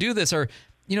parents who do this are,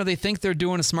 they think they're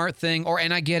doing a smart thing,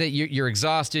 and I get it. You're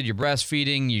exhausted, you're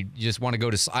breastfeeding, you just want to go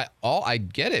to, I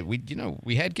get it.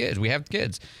 We had kids, we have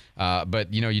kids.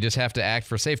 But you just have to act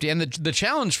for safety. And the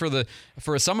challenge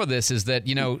for some of this is that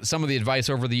some of the advice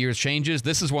over the years changes.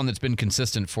 This is one that's been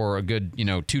consistent for a good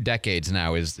 2 decades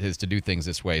now is to do things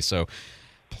this way. So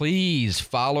please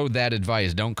follow that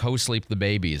advice. Don't co-sleep the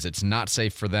babies. It's not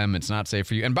safe for them. It's not safe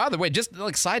for you. And by the way, just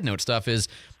like side note stuff is,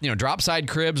 drop side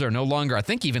cribs are no longer, I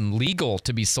think, even legal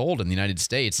to be sold in the United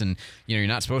States. And, you're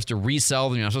not supposed to resell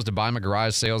them. You're not supposed to buy them at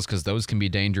garage sales because those can be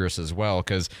dangerous as well,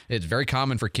 because it's very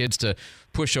common for kids to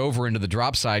push over into the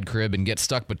drop side crib and get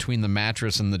stuck between the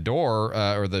mattress and the door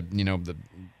or the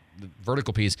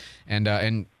vertical piece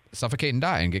and suffocate and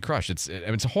die and get crushed.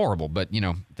 It's horrible, but,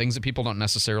 things that people don't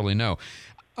necessarily know.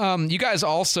 You guys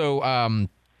also,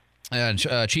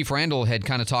 Chief Randall had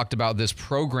kind of talked about this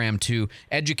program to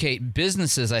educate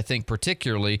businesses, I think,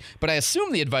 particularly, but I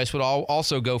assume the advice would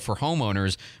also go for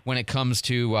homeowners when it comes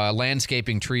to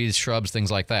landscaping, trees, shrubs, things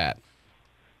like that.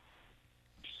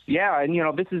 Yeah,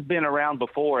 and this has been around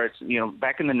before. It's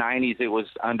back in the 90s, it was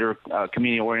under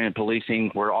community-oriented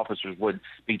policing, where officers would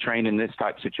be trained in this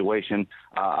type of situation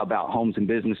about homes and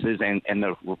businesses and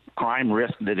the crime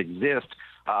risk that exists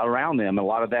around them. A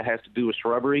lot of that has to do with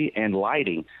shrubbery and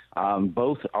lighting.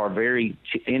 Both are very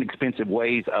inexpensive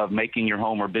ways of making your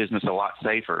home or business a lot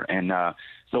safer. And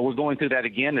so we're going through that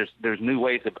again. There's new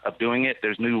ways of doing it.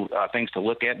 There's new things to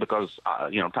look at because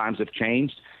times have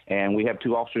changed, and we have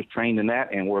 2 officers trained in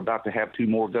that, and we're about to have 2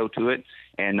 more go to it.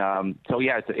 And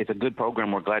it's a good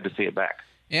program. We're glad to see it back.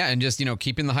 Yeah, and just,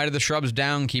 keeping the height of the shrubs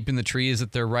down, keeping the trees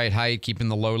at their right height, keeping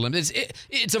the low limits.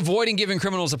 It's avoiding giving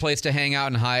criminals a place to hang out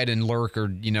and hide and lurk or,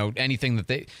 anything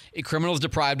that criminals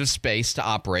deprived of space to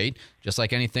operate, just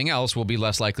like anything else, will be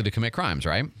less likely to commit crimes,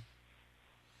 right?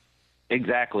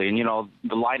 Exactly. And,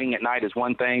 the lighting at night is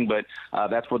one thing, but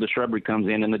that's where the shrubbery comes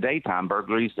in the daytime.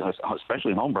 Burglaries,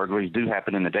 especially home burglaries, do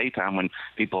happen in the daytime when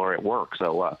people are at work.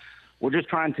 So, we're just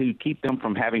trying to keep them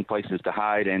from having places to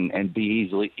hide and be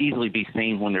easily be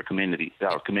seen when they're committing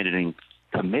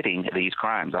these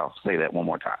crimes. I'll say that one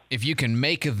more time. If you can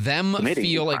make them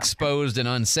feel exposed and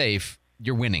unsafe,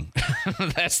 you're winning.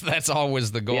 That's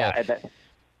always the goal. Yeah,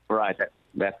 right.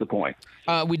 That's the point.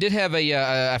 We did have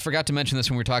I forgot to mention this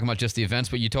when we were talking about just the events,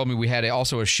 but you told me we had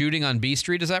also a shooting on B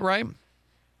Street. Is that right?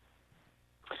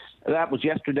 That was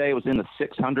yesterday. It was in the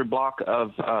 600 block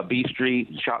of B Street.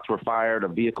 Shots were fired. A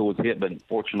vehicle was hit, but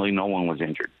fortunately no one was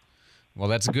injured. Well,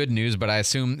 that's good news, but I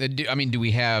assume, do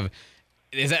we have,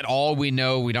 is that all we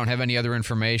know? We don't have any other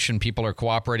information? People are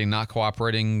cooperating, not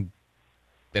cooperating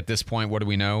at this point? What do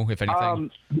we know, if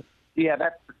anything? Yeah,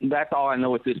 that's all I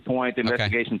know at this point. The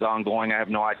investigation's ongoing. I have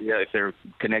no idea if they're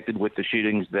connected with the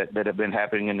shootings that have been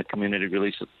happening in the community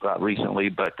recently.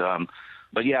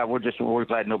 But yeah, we're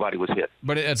glad nobody was hit.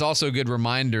 But it's also a good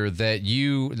reminder that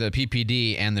you, the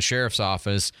PPD, and the sheriff's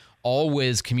office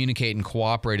always communicate and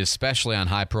cooperate, especially on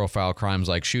high-profile crimes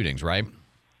like shootings, right?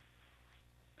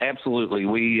 Absolutely.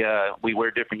 We wear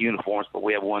different uniforms, but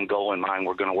we have one goal in mind.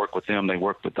 We're going to work with them. They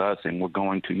work with us, and we're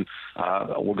going to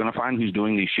find who's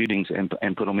doing these shootings and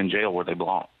put them in jail where they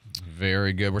belong.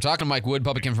 Very good. We're talking to Mike Wood,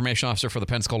 Public Information Officer for the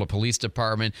Pensacola Police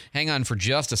Department. Hang on for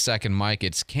just a second, Mike.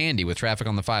 It's Candy with traffic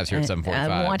on the 5s here at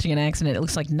 745. I'm watching an accident. It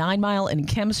looks like 9 Mile and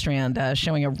Chemstrand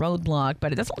showing a roadblock,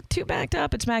 but it doesn't look too backed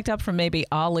up. It's backed up from maybe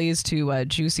Ollie's to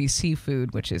Juicy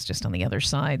Seafood, which is just on the other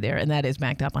side there. And that is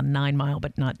backed up on 9 Mile,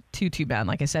 but not too bad.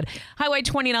 Like I said, Highway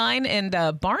 29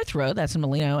 and Barth Road, that's in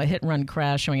Molino, a hit-and-run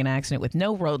crash showing an accident with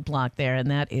no roadblock there,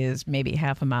 and that is maybe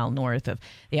half a mile north of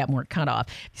the Atmore cutoff.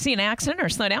 If you see an accident or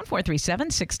slow down,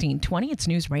 437-1620. It's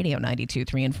News Radio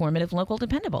 92.3, informative, local,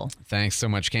 dependable. Thanks so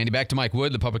much, Candy. Back to Mike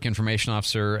Wood, the Public Information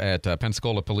Officer at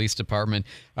Pensacola Police Department.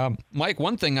 Mike,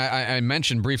 one thing I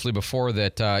mentioned briefly before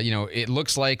that, it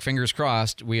looks like, fingers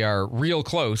crossed, we are real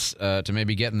close to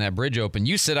maybe getting that bridge open.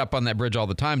 You sit up on that bridge all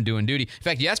the time doing duty. In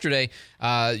fact, yesterday,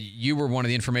 you were one of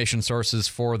the information sources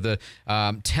for the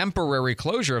temporary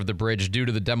closure of the bridge due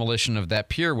to the demolition of that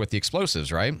pier with the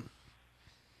explosives, right?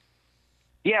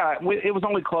 Yeah, it was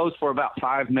only closed for about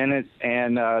 5 minutes,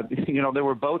 and there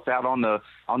were boats out on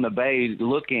the bay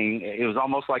looking. It was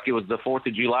almost like it was the 4th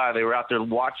of July. They were out there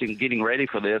watching, getting ready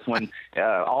for this. When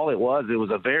all it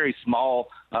was a very small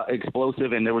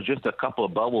explosive, and there was just a couple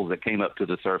of bubbles that came up to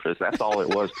the surface. That's all it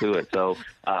was to it. So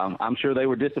I'm sure they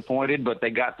were disappointed, but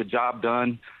they got the job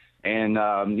done. And,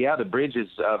 the bridge is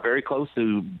very close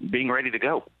to being ready to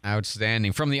go.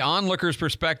 Outstanding. From the onlooker's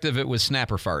perspective, it was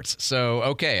snapper farts. So,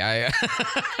 okay,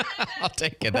 I'll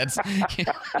take it. That's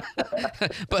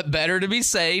but better to be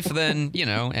safe than,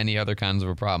 any other kinds of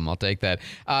a problem. I'll take that.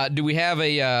 Do we have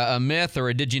a myth or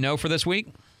a did you know for this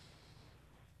week?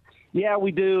 Yeah,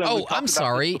 we do. And I'm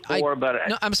sorry.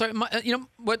 I'm sorry.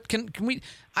 What can we?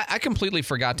 I completely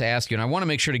forgot to ask you, and I want to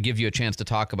make sure to give you a chance to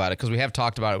talk about it because we have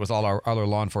talked about it with all our other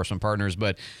law enforcement partners.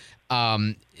 But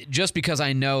just because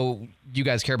I know you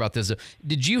guys care about this,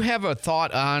 did you have a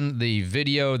thought on the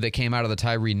video that came out of the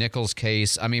Tyree Nichols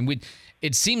case? I mean,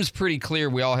 it seems pretty clear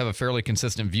we all have a fairly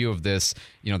consistent view of this.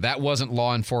 That wasn't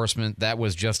law enforcement. That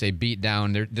was just a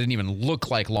beatdown. There didn't even look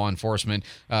like law enforcement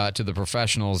to the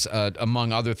professionals,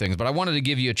 among other things. But I wanted to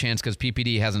give you a chance because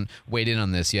PPD hasn't weighed in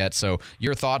on this yet. So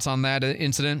your thoughts on that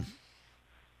incident?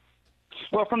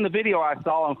 Well, from the video I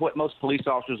saw, and what most police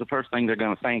officers, the first thing they're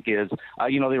going to think is,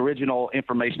 the original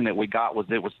information that we got was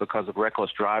it was because of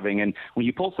reckless driving. And when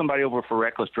you pull somebody over for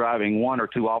reckless driving, 1 or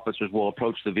 2 officers will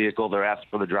approach the vehicle. They're asked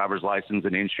for the driver's license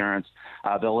and insurance.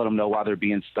 They'll let them know why they're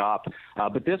being stopped.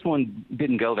 But this one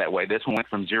didn't go that way. This one went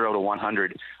from 0 to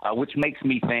 100, which makes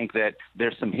me think that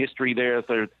there's some history there.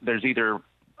 There's either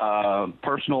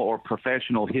personal or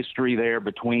professional history there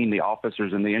between the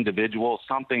officers and the individual.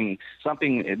 Something.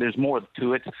 There's more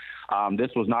to it. This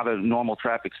was not a normal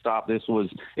traffic stop.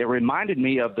 It reminded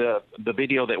me of the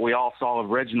video that we all saw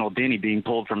of Reginald Denny being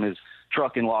pulled from his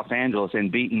truck in Los Angeles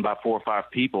and beaten by 4 or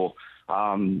 5 people.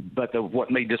 But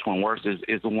what made this one worse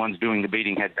is the ones doing the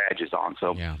beating had badges on.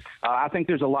 So I think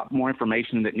there's a lot more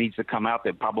information that needs to come out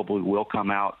that probably will come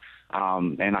out.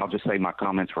 And I'll just say my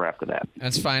comments for after that.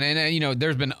 That's fine. And,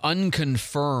 there's been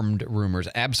unconfirmed rumors,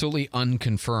 absolutely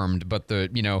unconfirmed, but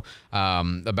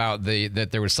about that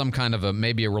there was some kind of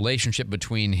maybe a relationship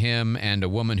between him and a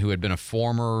woman who had been a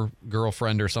former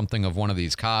girlfriend or something of one of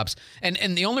these cops.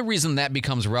 And the only reason that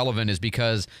becomes relevant is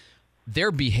because their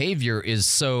behavior is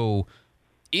so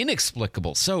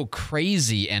inexplicable, so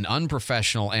crazy and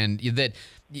unprofessional, and that,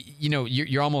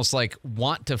 you're almost like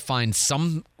want to find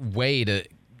some way to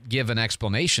give an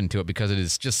explanation to it because it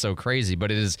is just so crazy, but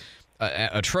it is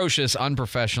atrocious,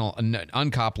 unprofessional,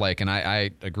 uncop-like, and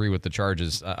I agree with the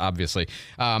charges, obviously.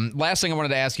 Last thing I wanted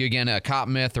to ask you again, a cop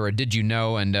myth or a did you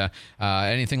know, and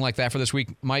anything like that for this week,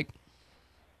 Mike?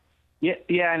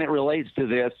 Yeah, and it relates to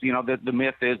this. The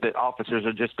myth is that officers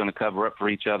are just going to cover up for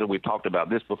each other. We've talked about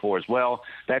this before as well.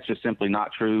 That's just simply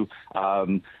not true.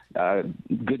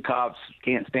 Good cops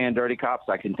can't stand dirty cops.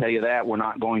 I can tell you that. We're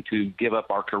not going to give up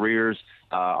our careers,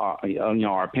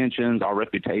 our pensions, our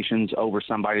reputations over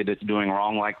somebody that's doing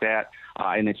wrong like that.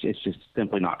 And it's just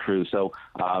simply not true. So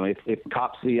if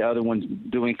cops see other ones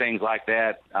doing things like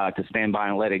that, to stand by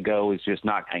and let it go is just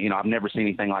not, I've never seen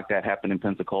anything like that happen in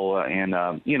Pensacola. And,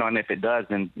 and if it does,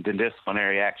 then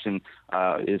disciplinary action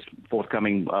is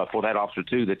forthcoming for that officer,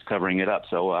 too, that's covering it up.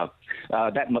 So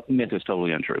that myth is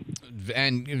totally untrue.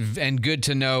 And good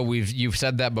to know you've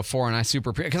said that before, and I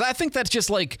super because I think that's just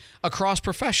like across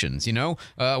professions. You know,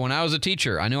 when I was a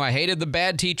teacher, I knew I hated the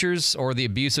bad teachers or the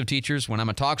abusive teachers. When I'm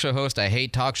a talk show host, I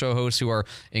hate talk show hosts who are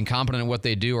incompetent at what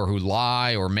they do or who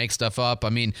lie or make stuff up. I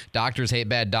mean, doctors hate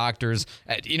bad doctors.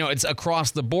 You know, it's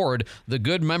across the board. The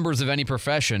good members of any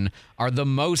profession are the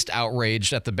most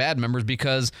outraged at the bad members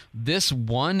because this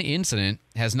one incident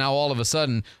has now all of a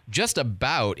sudden, just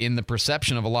about in the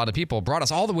perception of a lot of people, brought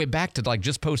us all the way back to like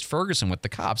just post Ferguson with the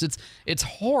cops. It's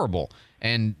horrible.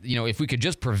 And, you know, if we could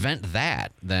just prevent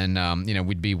that, then, you know,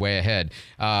 we'd be way ahead.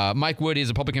 Mike Wood is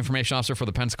a public information officer for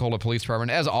the Pensacola Police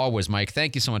Department. As always, Mike,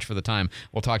 thank you so much for the time.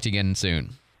 We'll talk to you again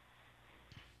soon.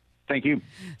 Thank you.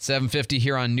 7:50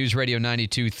 here on News Radio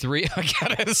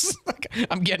 92.3.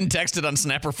 I'm getting texted on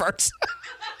Snapper Farts.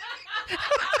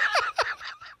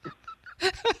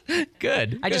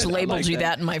 Good. I just labeled you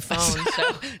that in my phone.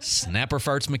 So. Snapper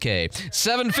Farts McKay.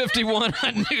 7:51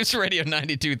 on News Radio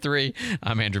 92.3.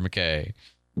 I'm Andrew McKay.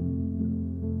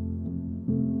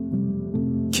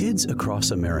 Kids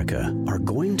across America are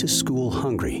going to school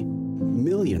hungry.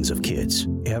 Millions of kids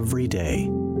every day.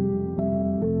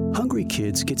 Hungry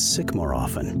kids get sick more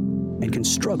often and can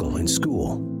struggle in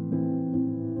school.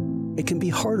 It can be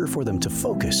harder for them to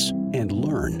focus and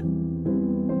learn.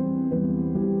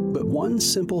 But one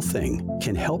simple thing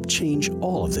can help change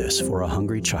all of this for a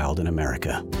hungry child in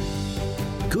America.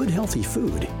 Good, healthy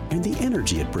food and the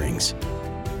energy it brings.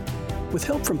 With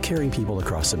help from caring people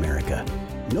across America,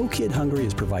 No Kid Hungry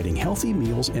is providing healthy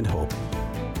meals and hope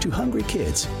to hungry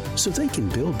kids so they can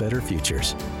build better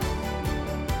futures.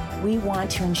 We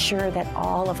want to ensure that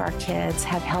all of our kids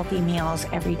have healthy meals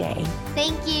every day.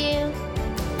 Thank you.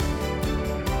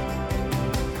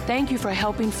 Thank you for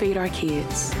helping feed our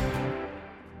kids.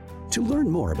 To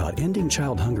learn more about ending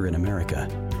child hunger in America,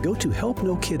 go to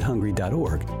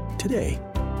helpnokidhungry.org today.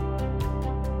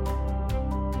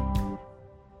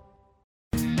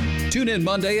 Tune in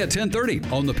Monday at 10:30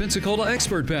 on the Pensacola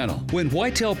Expert Panel when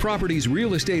Whitetail Properties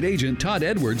real estate agent Todd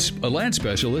Edwards, a land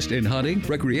specialist in hunting,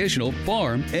 recreational,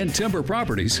 farm, and timber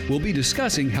properties, will be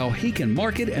discussing how he can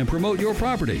market and promote your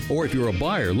property. Or if you're a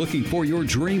buyer looking for your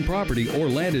dream property or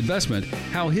land investment,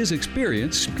 how his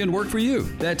experience can work for you.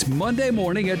 That's Monday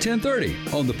morning at 10:30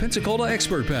 on the Pensacola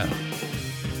Expert Panel.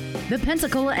 The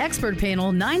Pensacola Expert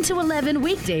Panel, 9 to 11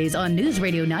 weekdays on News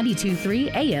Radio 92.3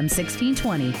 AM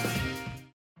 1620.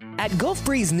 At Gulf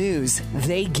Breeze News,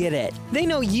 they get it. They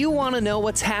know you want to know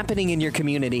what's happening in your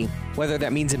community, whether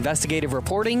that means investigative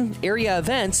reporting, area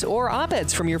events, or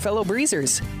op-eds from your fellow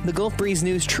breezers. The Gulf Breeze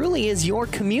News truly is your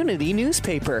community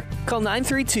newspaper. Call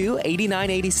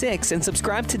 932-8986 and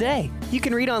subscribe today. You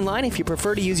can read online if you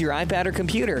prefer to use your iPad or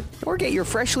computer, or get your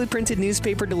freshly printed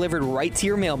newspaper delivered right to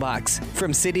your mailbox.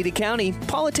 From city to county,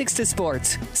 politics to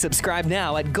sports. Subscribe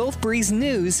now at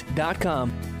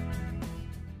gulfbreezenews.com.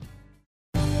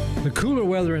 The cooler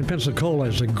weather in Pensacola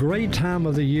is a great time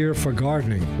of the year for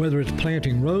gardening, whether it's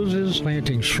planting roses,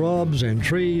 planting shrubs and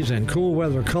trees and cool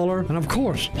weather color, and of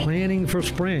course, planning for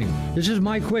spring. This is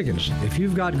Mike Wiggins. If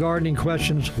you've got gardening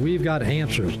questions, we've got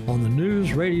answers on the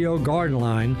News Radio Garden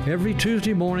Line every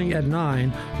Tuesday morning at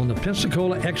 9 on the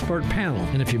Pensacola Expert Panel.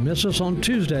 And if you miss us on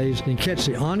Tuesdays, then catch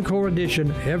the encore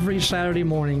edition every Saturday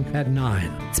morning at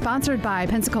 9. Sponsored by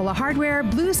Pensacola Hardware,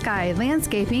 Blue Sky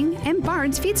Landscaping, and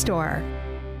Barnes Feed Store.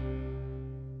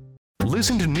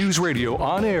 Listen to News Radio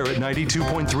on air at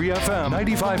 92.3 FM,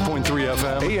 95.3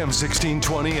 FM, AM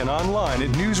 1620, and online at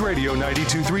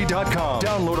newsradio923.com.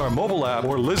 Download our mobile app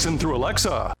or listen through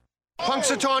Alexa.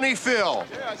 Punxsutawney Phil,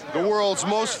 the world's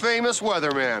most famous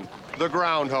weatherman, the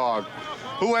groundhog,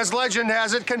 who, as legend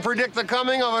has it, can predict the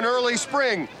coming of an early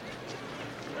spring.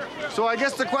 So I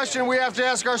guess the question we have to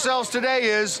ask ourselves today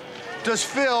is, does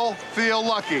Phil feel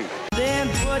lucky? Then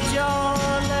put your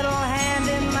little hand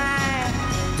in mine.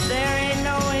 There ain't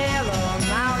no hill or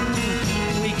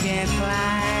mountain we can't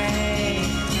climb.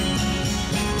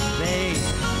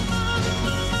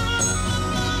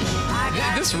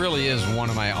 This really is one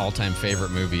of my all-time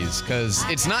favorite movies because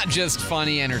it's not just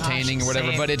funny, entertaining, or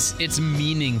whatever, but it's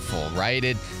meaningful, right?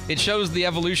 It shows the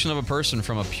evolution of a person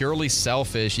from a purely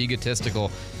selfish,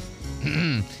 egotistical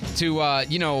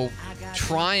to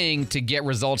trying to get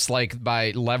results like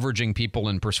by leveraging people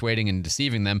and persuading and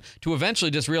deceiving them to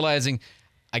eventually just realizing,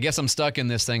 I guess I'm stuck in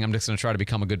this thing. I'm just going to try to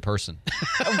become a good person.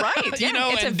 Right.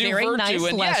 Yeah, it's a very nice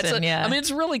lesson. I mean, it's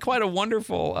really quite a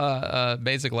wonderful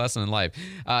basic lesson in life.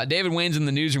 David Wayne's in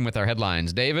the newsroom with our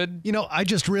headlines. David? You know, I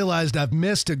just realized I've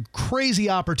missed a crazy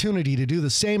opportunity to do the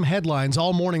same headlines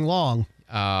all morning long.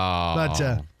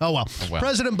 But, oh well.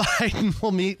 President Biden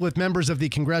will meet with members of the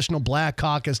Congressional Black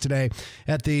Caucus today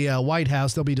at the White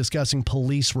House. They'll be discussing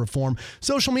police reform.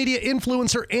 Social media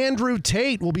influencer Andrew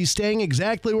Tate will be staying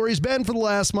exactly where he's been for the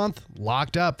last month,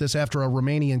 locked up. This after a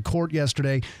Romanian court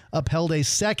yesterday upheld a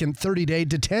second 30-day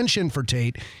detention for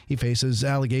Tate. He faces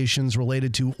allegations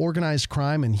related to organized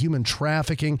crime and human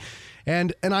trafficking.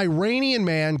 And an Iranian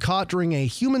man caught during a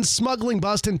human smuggling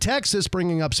bust in Texas,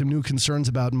 bringing up some new concerns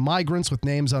about migrants with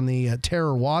names on the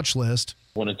terror watch list.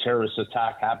 When a terrorist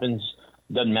attack happens,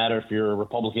 it doesn't matter if you're a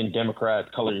Republican,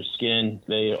 Democrat, color of your skin,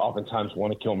 they oftentimes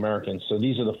want to kill Americans. So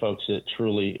these are the folks that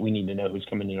truly we need to know who's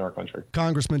coming into our country.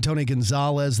 Congressman Tony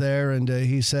Gonzalez there, and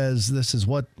he says this is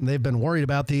what they've been worried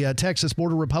about. The Texas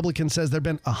border Republican says there have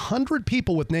been 100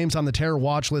 people with names on the terror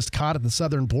watch list caught at the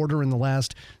southern border in the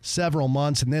last several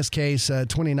months. In this case,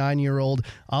 29-year-old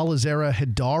Alizera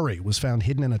Hidari was found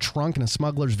hidden in a trunk in a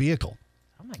smuggler's vehicle.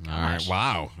 Oh, my gosh. All right.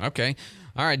 Wow. Okay.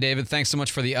 All right, David, thanks so much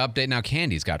for the update. Now,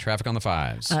 Candy's got traffic on the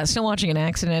 5s. Still watching an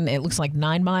accident. It looks like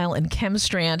 9 Mile and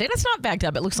Chemstrand. And it's not backed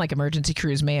up. It looks like emergency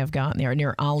crews may have gotten there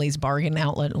near Ollie's Bargain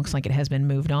Outlet. It looks like it has been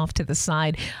moved off to the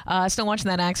side. Still watching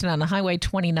that accident on Highway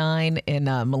 29 in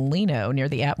Molino near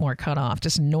the Atmore Cutoff,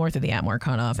 just north of the Atmore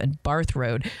Cutoff and Barth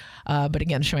Road. But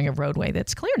again, showing a roadway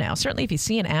that's clear now. Certainly, if you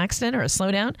see an accident or a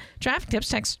slowdown, traffic tips,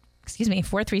 text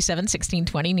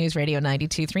 437-1620, News Radio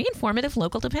 92.3, informative,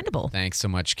 local, dependable. Thanks so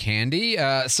much, Candy.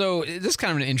 So this is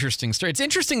kind of an interesting story. It's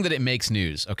interesting that it makes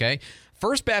news, okay?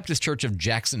 First Baptist Church of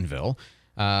Jacksonville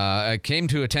came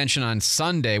to attention on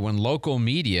Sunday when local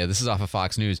media, this is off of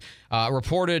Fox News,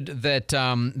 reported that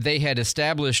they had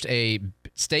established a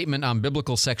statement on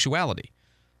biblical sexuality.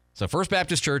 So First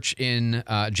Baptist Church in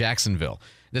Jacksonville.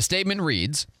 The statement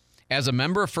reads, "As a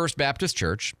member of First Baptist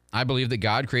Church, I believe that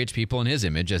God creates people in his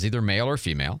image as either male or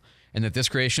female, and that this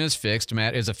creation is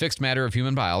a fixed matter of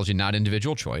human biology, not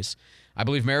individual choice. I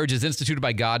believe marriage is instituted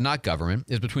by God, not government,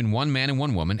 is between one man and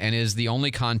one woman, and is the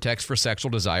only context for sexual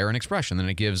desire and expression." Then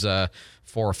it gives 4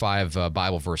 or 5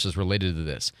 Bible verses related to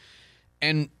this.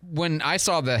 And when I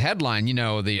saw the headline, you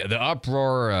know, the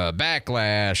uproar,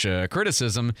 backlash,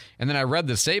 criticism, and then I read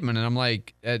the statement, and I'm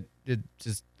like,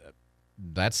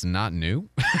 that's not new.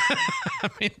 I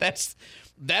mean, that's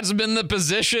been the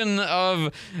position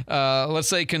of, let's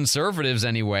say, conservatives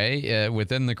anyway,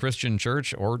 within the Christian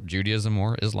church or Judaism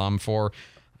or Islam for,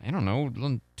 I don't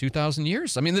know, 2,000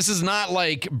 years. I mean, this is not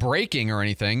like breaking or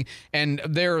anything. And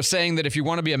they're saying that if you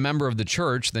want to be a member of the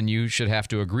church, then you should have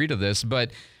to agree to this. But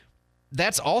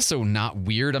that's also not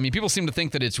weird. I mean, people seem to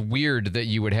think that it's weird that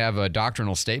you would have a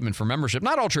doctrinal statement for membership.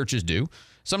 Not all churches do.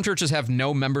 Some churches have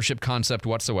no membership concept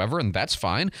whatsoever, and that's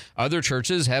fine. Other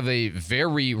churches have a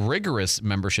very rigorous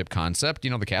membership concept.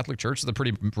 You know, the Catholic Church is a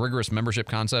pretty rigorous membership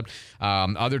concept.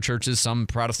 Other churches, some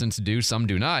Protestants do, some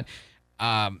do not.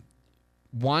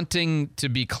 Wanting to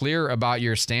be clear about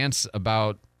your stance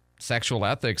about sexual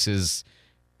ethics is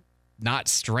not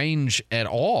strange at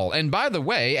all. And by the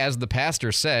way, as the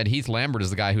pastor said, Heath Lambert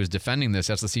is the guy who's defending this.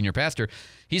 That's the senior pastor.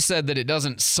 He said that it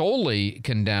doesn't solely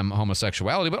condemn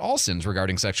homosexuality, but all sins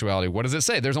regarding sexuality. What does it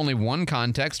say? There's only one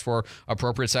context for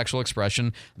appropriate sexual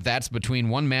expression. That's between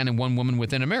one man and one woman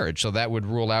within a marriage. So that would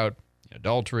rule out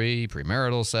adultery,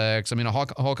 premarital sex, I mean, a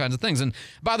whole kinds of things. And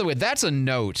by the way, that's a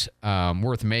note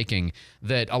worth making,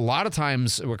 that a lot of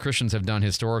times what Christians have done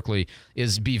historically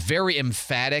is be very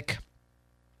emphatic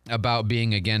about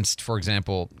being against, for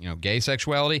example, gay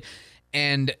sexuality,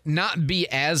 and not be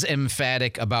as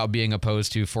emphatic about being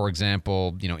opposed to, for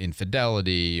example,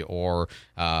 infidelity or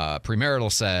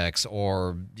premarital sex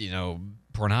or,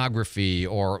 pornography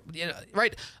or,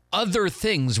 right, other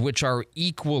things which are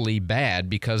equally bad,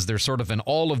 because there's sort of an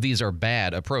all of these are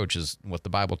bad approach is what the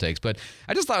Bible takes. But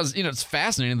I just thought it was, it's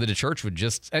fascinating that a church would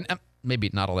just, and maybe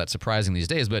not all that surprising these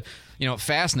days, but,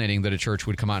 fascinating that a church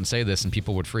would come out and say this and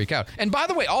people would freak out. And by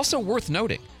the way, also worth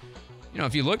noting,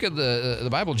 if you look at the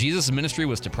Bible, Jesus' ministry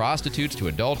was to prostitutes, to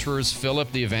adulterers. Philip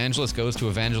the evangelist goes to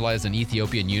evangelize an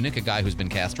Ethiopian eunuch, a guy who's been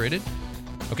castrated.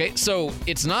 Okay, so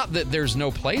it's not that there's no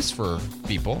place for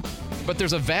people, but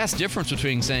there's a vast difference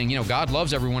between saying, God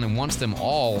loves everyone and wants them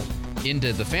all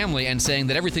into the family, and saying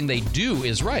that everything they do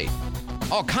is right.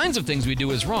 All kinds of things we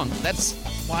do is wrong. That's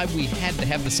why we had to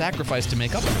have the sacrifice to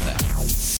make up for that.